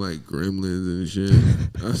started looking like gremlins and shit.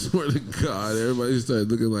 I swear to God, everybody started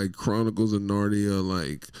looking like Chronicles of Narnia,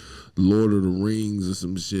 like Lord of the Rings or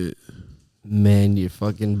some shit. Man, your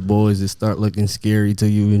fucking boys that start looking scary to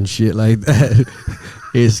you and shit like that.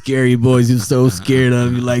 It's scary boys you're so scared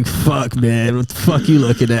of. You're like, fuck, man. What the fuck you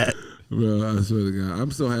looking at? Bro, I swear to God.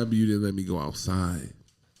 I'm so happy you didn't let me go outside.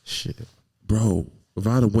 Shit. Bro, if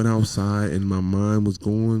I'd have went outside and my mind was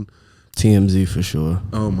going, TMZ for sure.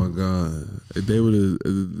 oh my God, they would have.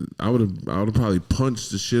 I would have probably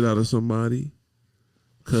punched the shit out of somebody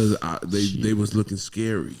because they was looking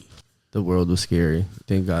scary. The world was scary.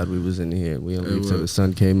 Thank God we was in here. We didn't leave till the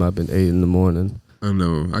sun came up at 8 in the morning. I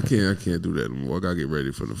know. I can't do that anymore. I gotta get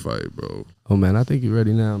ready for the fight, bro. Oh man, I think you're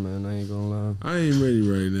ready now, man. I ain't gonna lie. I ain't ready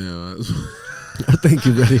right now. I think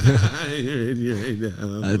you're ready now. I ain't ready right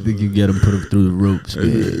now. I think you get him, put him through the ropes, man.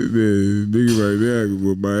 Nigga right now can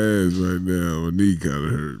whip my ass right now. My knee kind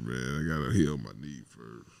of hurt, man. I gotta heal my knee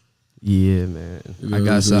first. Yeah, man. You know I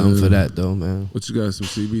got something for that though, man. What you got? Some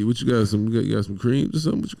CB? What you got? You got some creams or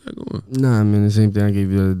something? What you got going? Nah, man. The same thing I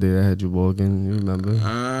gave you the other day. I had you walking. You remember?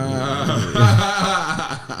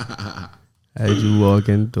 I had you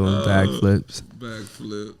walking, doing backflips.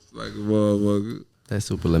 Backflips like a motherfucker. That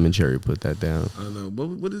super lemon cherry. Put that down. I know.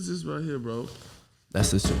 What is this right here, bro?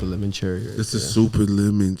 That's the super lemon cherry. This is super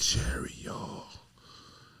lemon cherry, y'all.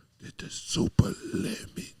 It's the super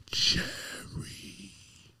lemon cherry.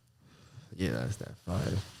 Yeah, that's that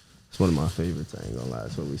fire. It's one of my favorites. I ain't gonna lie.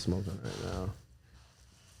 That's what we smoking right now.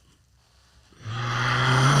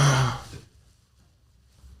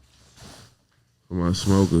 For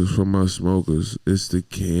my smokers, it's the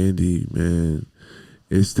candy, man.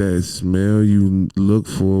 It's that smell you look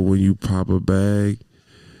for when you pop a bag,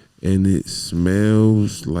 and it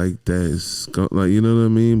smells like that skunk, like, you know what I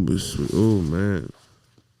mean? But oh man,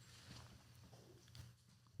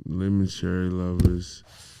 lemon cherry lovers,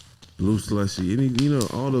 blue slushy,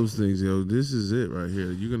 all those things, yo. This is it right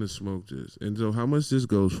here. You're gonna smoke this, and so how much this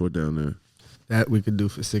goes for down there? That we could do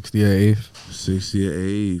for 60 an eighth. 60 an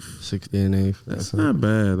eighth. 60 an eighth. That's not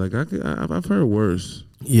bad. Like I've heard worse.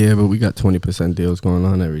 Yeah, but we got 20% deals going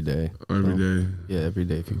on every day. Every day. Yeah, every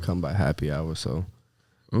day if you come by happy hour. So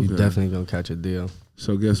okay. you're definitely gonna catch a deal.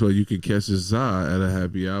 So guess what? You can catch a Zah at a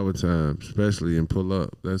happy hour time, especially, and pull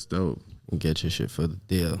up. That's dope. And get your shit for the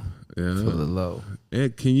deal. Yeah. For the low.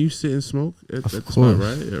 And can you sit and smoke at the course. spot,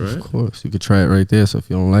 right? Yeah, right? Of course. You could try it right there. So if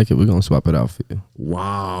you don't like it, we're gonna swap it out for you.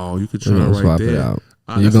 Wow. You could try We're it gonna right swap there. it out.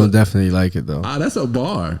 You're gonna definitely like it though. That's a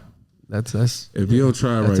bar. That's if you don't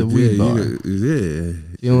try it right a there, weed bar. yeah.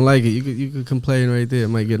 If you don't like it, you could complain right there.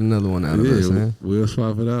 Might get another one out of us, man. We'll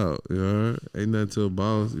swap it out. You know, ain't nothing to a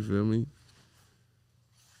boss. You feel me?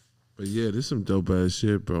 But yeah, this some dope ass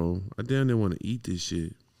shit, bro. I damn near want to eat this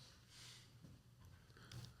shit.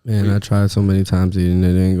 Man, I tried so many times eating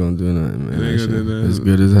it. It ain't gonna do nothing, man. It ain't gonna do nothing. It's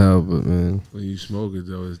good as hell, but man, when you smoke it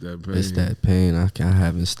though, it's that pain. It's that pain. I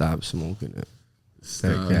haven't stopped smoking it.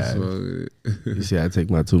 Stop smoking it. You see, I take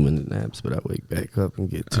my 2-minute naps, but I wake back up and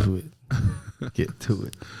get to it. Get to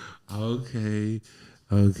it. Okay.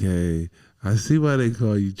 I see why they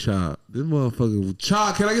call you Chop. This motherfucker,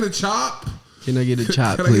 Chop. Can I get a chop? Can I get a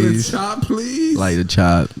chop, Can please? I get a chop, please? Light a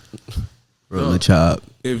chop. Roll a chop.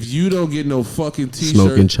 If you don't get no fucking t-shirt,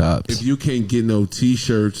 smoking chops. If you can't get no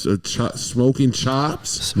t-shirts or smoking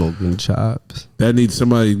chops, smoking chops.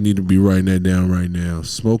 Somebody need to be writing that down right now.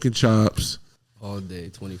 Smoking chops. All day,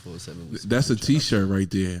 24/7. That's a t-shirt right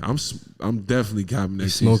there. I'm definitely copping that.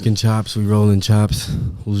 Smoking chops. We rolling chops.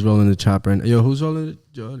 Who's rolling the chop right now? Yo, who's rolling it?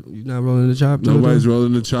 You not rolling the chop? Nobody's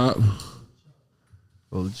rolling the chop.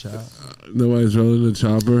 Roll the chop. Nobody's rolling the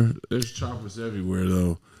chopper. There's choppers everywhere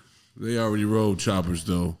though. They already rolled choppers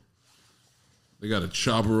though. They got a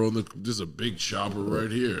chopper on there's a big chopper right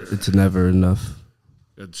here. It's never enough.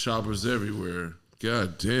 Got choppers everywhere.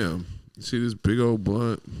 God damn. You see this big old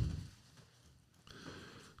blunt?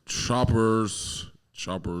 Choppers.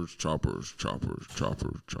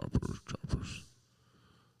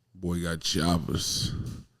 Boy got choppers.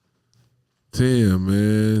 Damn,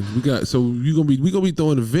 man. We gonna be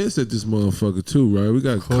throwing events at this motherfucker too, right? We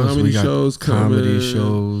got comedy shows coming. Comedy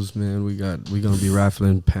shows, man. We gonna be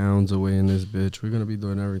raffling pounds away in this bitch. We're gonna be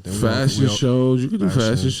doing everything. Fashion shows. You can do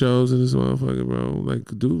fashion shows in this motherfucker, bro. Like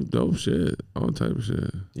do dope shit. All type of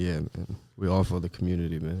shit. Yeah, man. We all for the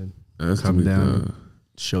community, man. That's come down,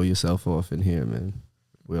 show yourself off in here, man.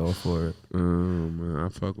 We all for it. Oh man, I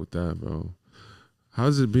fuck with that, bro.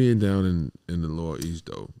 How's it being down in the Lower East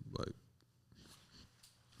though? Like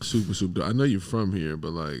super. I know you're from here,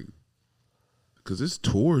 but like, cause it's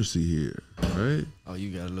touristy here, right? Oh,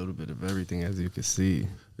 you got a little bit of everything, as you can see.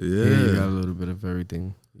 Yeah, you got a little bit of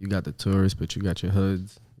everything. You got the tourists, but you got your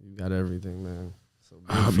hoods. You got everything, man. So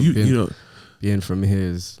being from here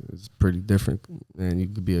is pretty different, man. You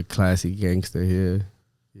could be a classy gangster here.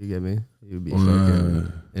 You get me? You'd be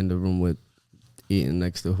fucking in the room with eating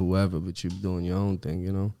next to whoever, but you doing your own thing,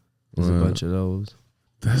 you know? There's a bunch of those.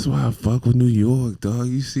 That's why I fuck with New York, dog.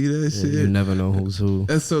 You see that shit? You never know who's who.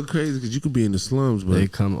 That's so crazy because you could be in the slums, but they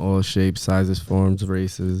come all shapes, sizes, forms,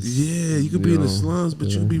 races. Yeah, you could be in the slums, but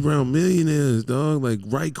you could be around millionaires, dog. Like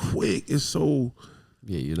right quick. It's so.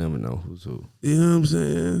 Yeah, you never know who's who. You know what I'm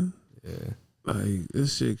saying? Yeah. Like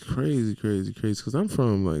this shit crazy. Because I'm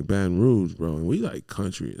from like Baton Rouge, bro, and we like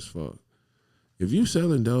country as fuck. If you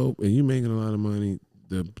selling dope and you making a lot of money,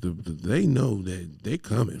 they know that they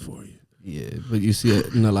coming for you. Yeah, but you see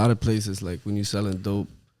it in a lot of places, like when you selling dope,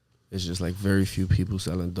 it's just like very few people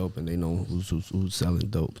selling dope, and they know who's selling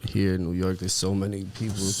dope. Here in New York, there's so many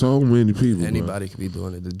people. So many people. Anybody could be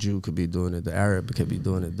doing it. The Jew could be doing it. The Arab could be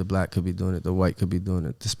doing it. The black could be doing it. The white could be doing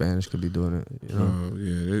it. The Spanish could be doing it. You know?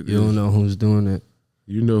 Yeah. You don't know who's doing it.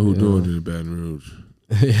 You know who's doing it in Baton Rouge.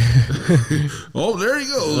 Oh, there he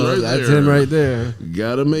goes. That's him right there.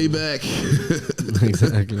 Got a Maybach.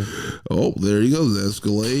 Exactly. Oh, there he goes.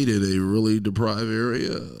 Escalade in a really deprived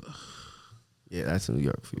area. Yeah, that's New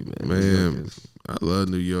York for you, man. Man, I love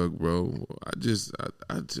New York, bro.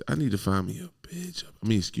 I need to find me a bitch. I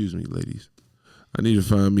mean, excuse me, ladies. I need to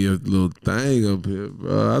find me a little thing up here,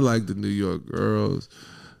 bro. I like the New York girls.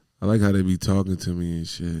 I like how they be talking to me and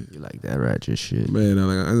shit. You like that ratchet shit, man? I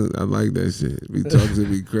like that shit. Be talking to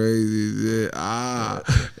me crazy and shit.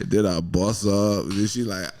 And then I bust up. And then she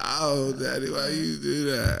like, "Oh, daddy, why you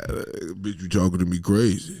do that? Bitch, you talking to me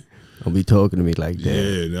crazy? Don't be talking to me like that."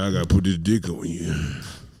 Yeah, now I gotta put this dick on you,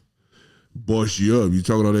 bust you up. You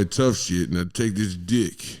talking all that tough shit, and I take this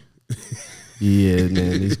dick. Yeah,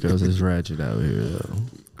 man, these girls is ratchet out here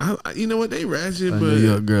though. You know what? They ratchet, but New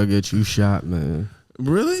York girl get you shot, man.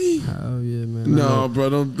 Really? Hell yeah, man. No, bro,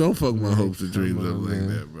 don't fuck my hopes and dreams up like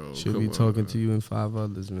that, bro. She'll be talking to you and 5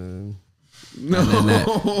 others, man. No.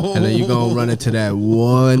 And then you gonna run into that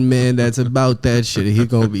one man that's about that shit. He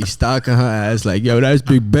gonna be stalking her ass like, yo, that's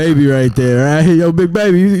Big Baby right there, right? Yo, Big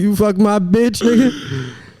Baby, you fuck my bitch, nigga.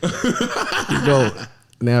 You go,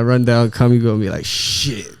 now run down, come, you gonna be like,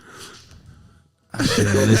 shit. I should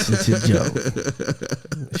have listened to Joe.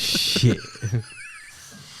 Shit.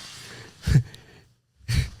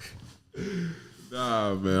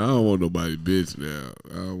 Nah, man, I don't want nobody bitch now.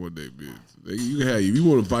 I don't want that bitch. You can have you. If you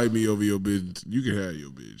want to fight me over your bitch, you can have your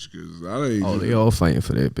bitch. Cause I ain't. Oh, they all fighting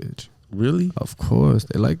for their bitch. Really? Of course,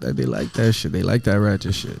 they like that. They like that shit. They like that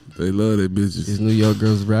ratchet shit. They love their bitches. These New York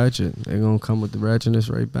girls ratchet. They gonna come with the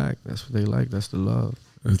ratchetness right back. That's what they like. That's the love.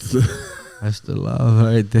 That's the love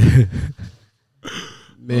right there.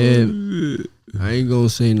 Man, I ain't gonna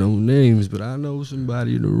say no names, but I know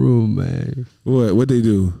somebody in the room, man. What they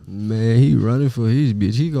do? Man, he running for his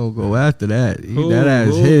bitch. He gonna go after that. That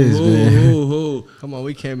ass his, man. Come on,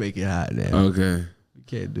 we can't make it hot now. Okay. We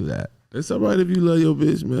can't do that. It's all right if you love your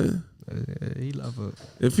bitch, man. He love her.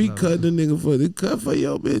 If he cut the nigga for the cut for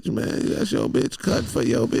your bitch, man. That's your bitch. Cut for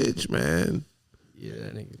your bitch, man. Yeah,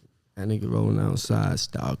 that nigga rolling outside,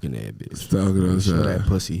 stalking that bitch. Stalking outside. Sure that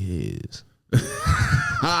pussy his.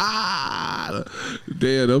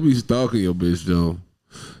 Damn, don't be stalking your bitch though.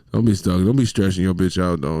 Don't be stalking. Don't be stressing your bitch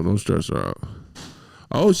out though. Don't stress her out.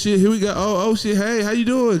 Oh shit, here we go. Oh shit. Hey, how you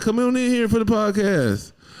doing? Come on in here for the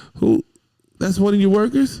podcast. Who? That's one of your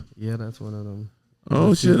workers? Yeah, that's one of them.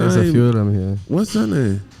 Oh shit, there's a few of them here. What's her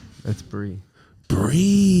name? That's Bree.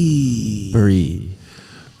 Bree.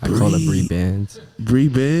 I call her Bree Bands. Bree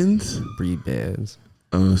Bands? Bree Bands.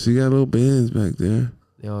 Oh, she got little bands back there.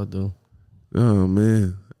 They all do. Oh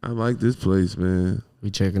man, I like this place, man.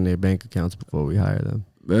 We checking their bank accounts before we hire them.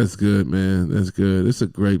 That's good, man. That's good. It's a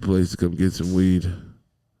great place to come get some weed.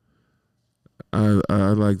 I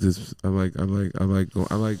like this. I like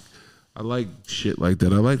shit like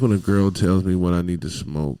that. I like when a girl tells me when I need to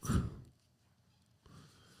smoke.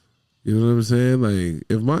 You know what I'm saying? Like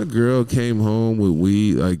if my girl came home with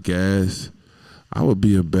weed, like gas, I would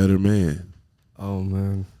be a better man. Oh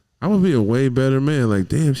man, I would be a way better man. Like,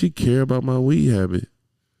 damn, she care about my weed habit.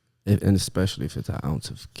 and especially if it's an ounce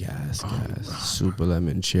of gas, super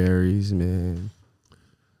lemon cherries, man.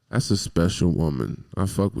 That's a special woman. I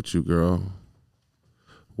fuck with you, girl.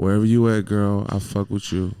 Wherever you at, girl, I fuck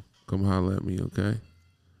with you. Come holler at me, okay?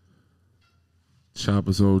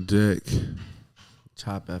 Choppers on deck.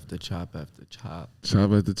 Chop after chop after chop.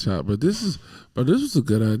 Chop after chop. But this was a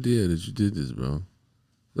good idea that you did this, bro.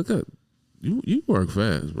 Look at you work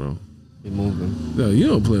fast, bro. We moving. No, you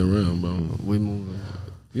don't play around, bro. We moving.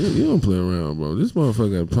 You don't play around, bro. This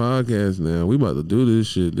motherfucker got a podcast now. We about to do this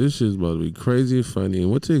shit. This shit's about to be crazy and funny. And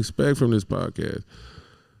what to expect from this podcast?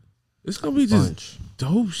 It's gonna be just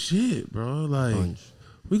dope shit, bro. Like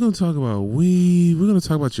we're gonna talk about weed. We're gonna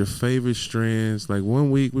talk about your favorite strands. Like 1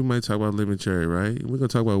 week we might talk about lemon cherry, right? We're gonna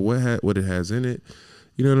talk about what it has in it.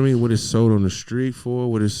 You know what I mean? What it's sold on the street for,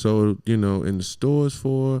 what it's sold, in the stores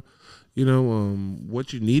for.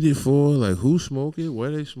 What you need it for, like who smoke it,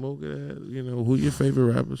 where they smoke it at, who your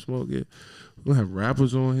favorite rapper smoke it. We're gonna have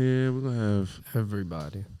rappers on here. We're gonna have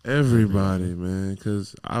everybody, man.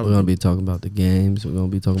 Cause we're gonna be talking about the games. We're gonna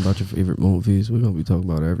be talking about your favorite movies. We're gonna be talking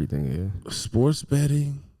about everything here. Sports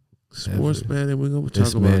betting. We're gonna talk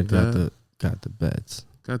this about man that. Got the bets.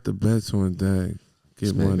 Got the bets on deck.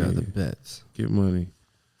 Get money. Got the bets. Get money.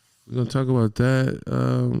 We're going to talk about that.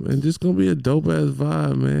 And just going to be a dope-ass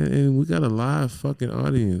vibe, man. And we got a live fucking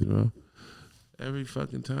audience, bro. Every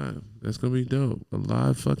fucking time. That's going to be dope. A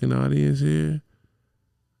live fucking audience here.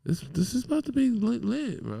 This is about to be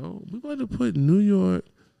lit, bro. We about to put New York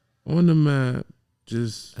on the map.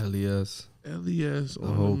 Just LES on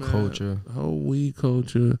the whole map. culture. Whole weed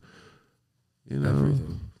culture.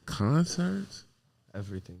 Everything. Concerts.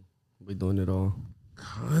 Everything. We doing it all.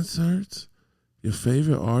 Concerts. Your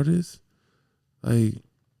favorite artists, like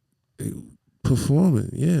performing.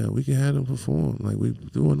 Yeah, we can have them perform. Like we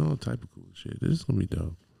doing all type of cool shit. This is gonna be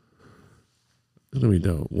dope. It's gonna be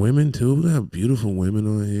dope. Women too. We're gonna have beautiful women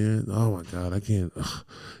on here. Oh my God, I can't.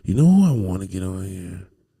 You know who I want to get on here?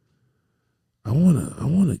 I wanna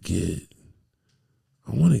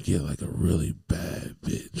get like a really bad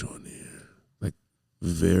bitch on here, like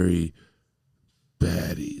very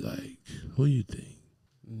baddie. Like who you think?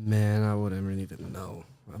 Man, I wouldn't really even know.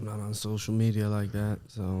 I'm not on social media like that,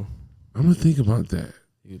 so I'm gonna think about that.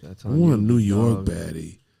 I want a New York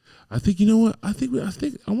baddie. I think, you know what? I think I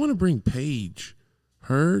want to bring Paige.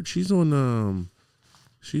 She's on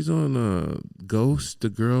Ghost, the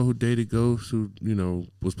girl who dated Ghost, who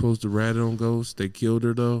was supposed to rat on Ghost. They killed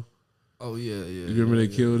her though. Oh yeah. You remember they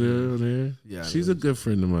killed her on there? Yeah, she's a good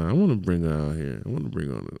friend of mine. I want to bring her out here. I want to bring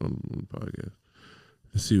her on the podcast.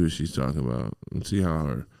 See what she's talking about and see how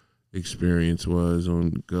her experience was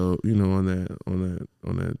on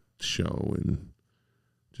that show and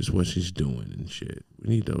just what she's doing and shit. We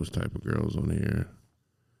need those type of girls on here.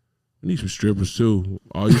 We need some strippers too.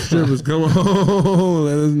 All you strippers, come on,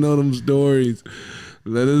 let us know them stories.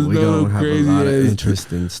 Let us know them crazy. A lot of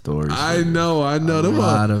interesting stories. I know. A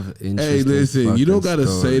lot of interesting. Hey, listen, you don't gotta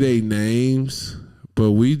stories. say their names,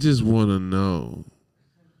 but we just want to know.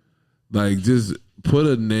 Like, just put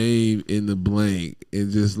a name in the blank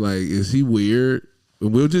and just like, is he weird?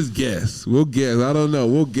 And we'll just guess. We'll guess. I don't know.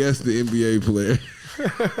 We'll guess the NBA player.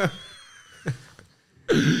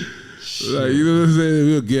 Like, you know what I'm saying?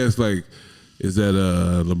 We'll guess like, is that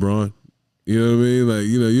LeBron? You know what I mean? Like,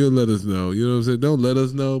 you'll let us know. You know what I'm saying? Don't let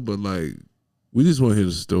us know, but like, we just want to hear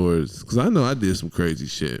the stories. Because I know I did some crazy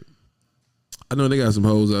shit. I know they got some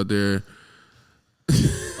hoes out there.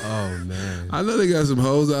 Oh, man. I know they got some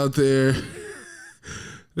hoes out there.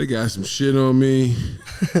 They got some shit on me.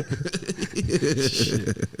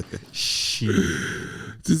 Shit.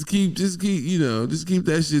 Just keep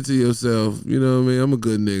that shit to yourself. You know what I mean? I'm a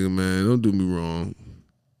good nigga, man. Don't do me wrong.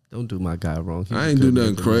 Don't do my guy wrong. I ain't do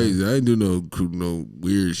nothing crazy. I ain't do no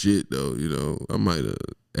weird shit though. I might have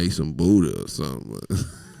ate some Buddha or something.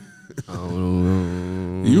 I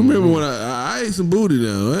don't know. You remember when I ate some Buddha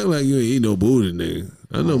now? I ain't like you ain't eat no Buddha, nigga.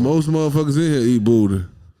 I know most motherfuckers in here eat Buddha.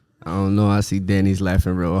 I don't know. I see Danny's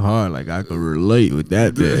laughing real hard. Like I could relate with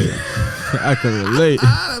that thing. I could relate.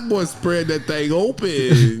 That boy spread that thing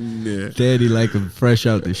open. Danny like him fresh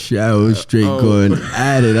out the shower, straight going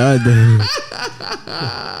at it, aren't they?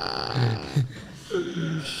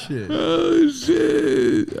 Shit.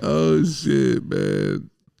 Oh shit,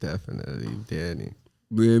 man. Definitely, Danny.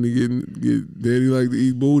 Danny Danny like to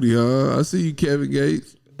eat booty, huh? I see you, Kevin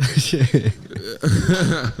Gates.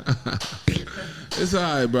 It's all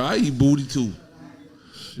right, bro. I eat booty too.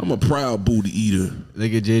 I'm a proud booty eater.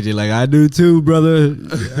 Look at JJ like, I do too, brother.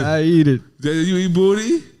 I eat it. JJ, you eat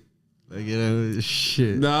booty? Like,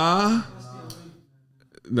 shit. Nah,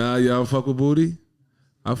 y'all fuck with booty.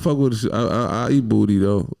 I fuck with. I eat booty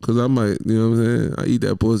though, cause I might. You know what I'm saying? I eat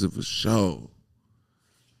that pussy for sure.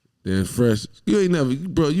 Then fresh. You ain't never,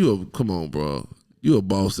 bro. Come on, bro. You a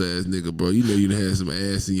boss ass nigga, bro. You know you done had some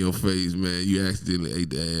ass in your face, man. You accidentally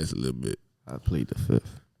ate the ass a little bit. I plead the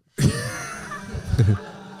fifth.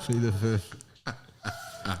 Plead the fifth.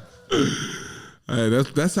 Hey,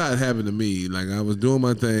 that's how it happened to me. Like I was doing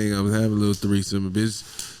my thing. I was having a little threesome. A bitch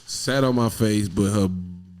sat on my face, but her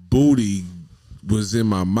booty was in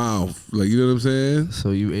my mouth. Like, you know what I'm saying?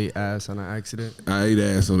 So you ate ass on an accident? I ate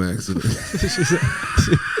ass on accident.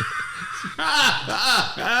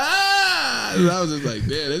 I was just like,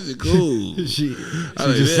 damn, this is cool. she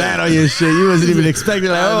just sat on your shit. You wasn't even expecting,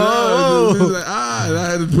 like, oh. Like, and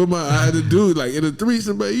I had to do it. Like in a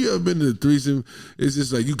threesome, but you ever been in a threesome? It's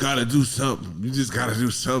just like, you gotta do something. You just gotta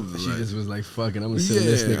do something. She like, just was like, fuck it, I'm gonna sit in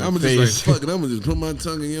this nigga I'm face. just like, fuck it, I'm gonna just put my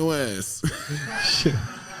tongue in your ass.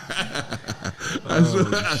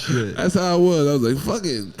 That's how I was. I was like,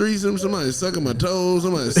 fucking threesome, somebody sucking my toes,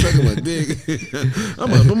 somebody sucking my dick.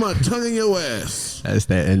 I'm gonna put my tongue in your ass. That's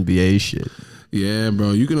that NBA shit. Yeah,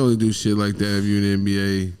 bro. You can only do shit like that if you're in the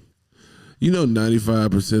NBA. You know,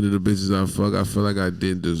 95% of the bitches I fuck, I feel like I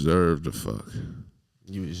didn't deserve to fuck.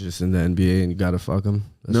 You was just in the NBA and you gotta fuck them?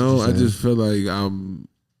 No, I just feel like I'm,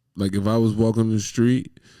 like if I was walking the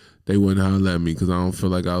street, they wouldn't holler at me because I don't feel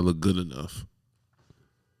like I look good enough.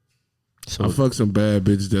 So I fuck some bad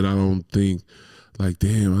bitches that I don't think, like,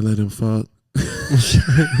 damn, I let him fuck.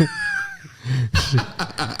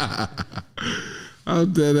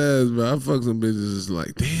 I'm dead ass, bro. I fuck some bitches that's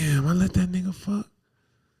like, damn, I let that nigga fuck.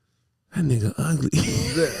 That nigga ugly.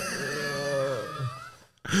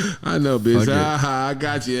 I know, bitch. I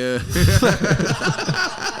got you.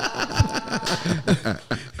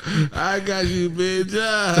 I got you, bitch.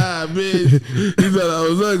 Bitch. You thought I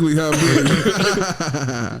was ugly, huh,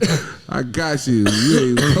 bitch? I got you. You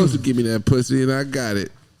ain't supposed to give me that pussy, and I got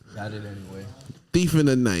it. Got it anyway. Thief in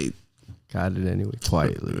the night. Got it anyway.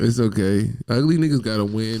 Quietly. It's okay. Ugly niggas gotta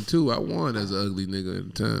win too. I won as an ugly nigga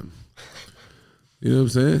at the time. You know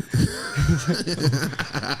what I'm saying?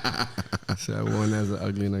 So I won as an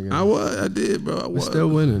ugly nigga. I did, bro. We're still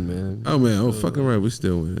winning, man. Oh man, fucking right. We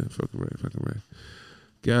still winning. Fucking right.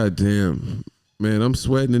 God damn. Man, I'm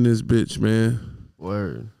sweating in this bitch, man.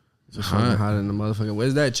 Word. It's hot in the motherfucking.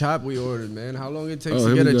 Where's that chop we ordered, man? How long it takes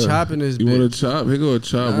to get a chop in this bitch? You want a chop? Here go a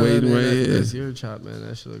chop waiting right here. That's your chop, man.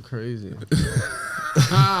 That shit look crazy.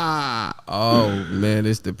 Oh, man.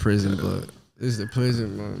 It's the prison blood. It's the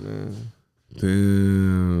prison blood, man.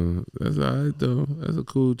 Damn. That's all right, though. That's a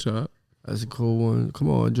cool chop. That's a cool one. Come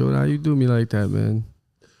on, Jordan. How you do me like that, man?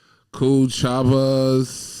 Cool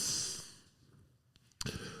choppers.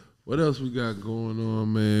 What else we got going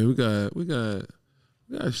on, man? We got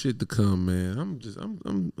shit to come, man. I'm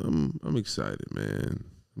excited, man.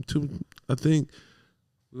 I think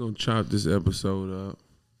we're gonna chop this episode up.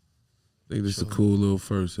 I think this is a cool little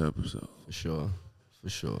first episode. For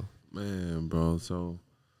sure. Man, bro. So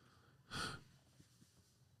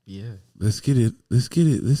yeah. Let's get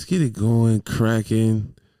it going,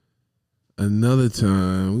 cracking. Another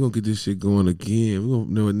time. We're gonna get this shit going again. We're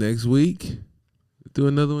gonna do it next week. Do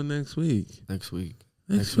another one next week. Next week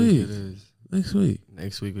it is. Next week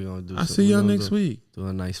we're gonna do. I'll see y'all next week. Do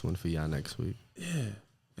a nice one for y'all next week. Yeah,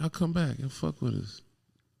 y'all come back and fuck with us.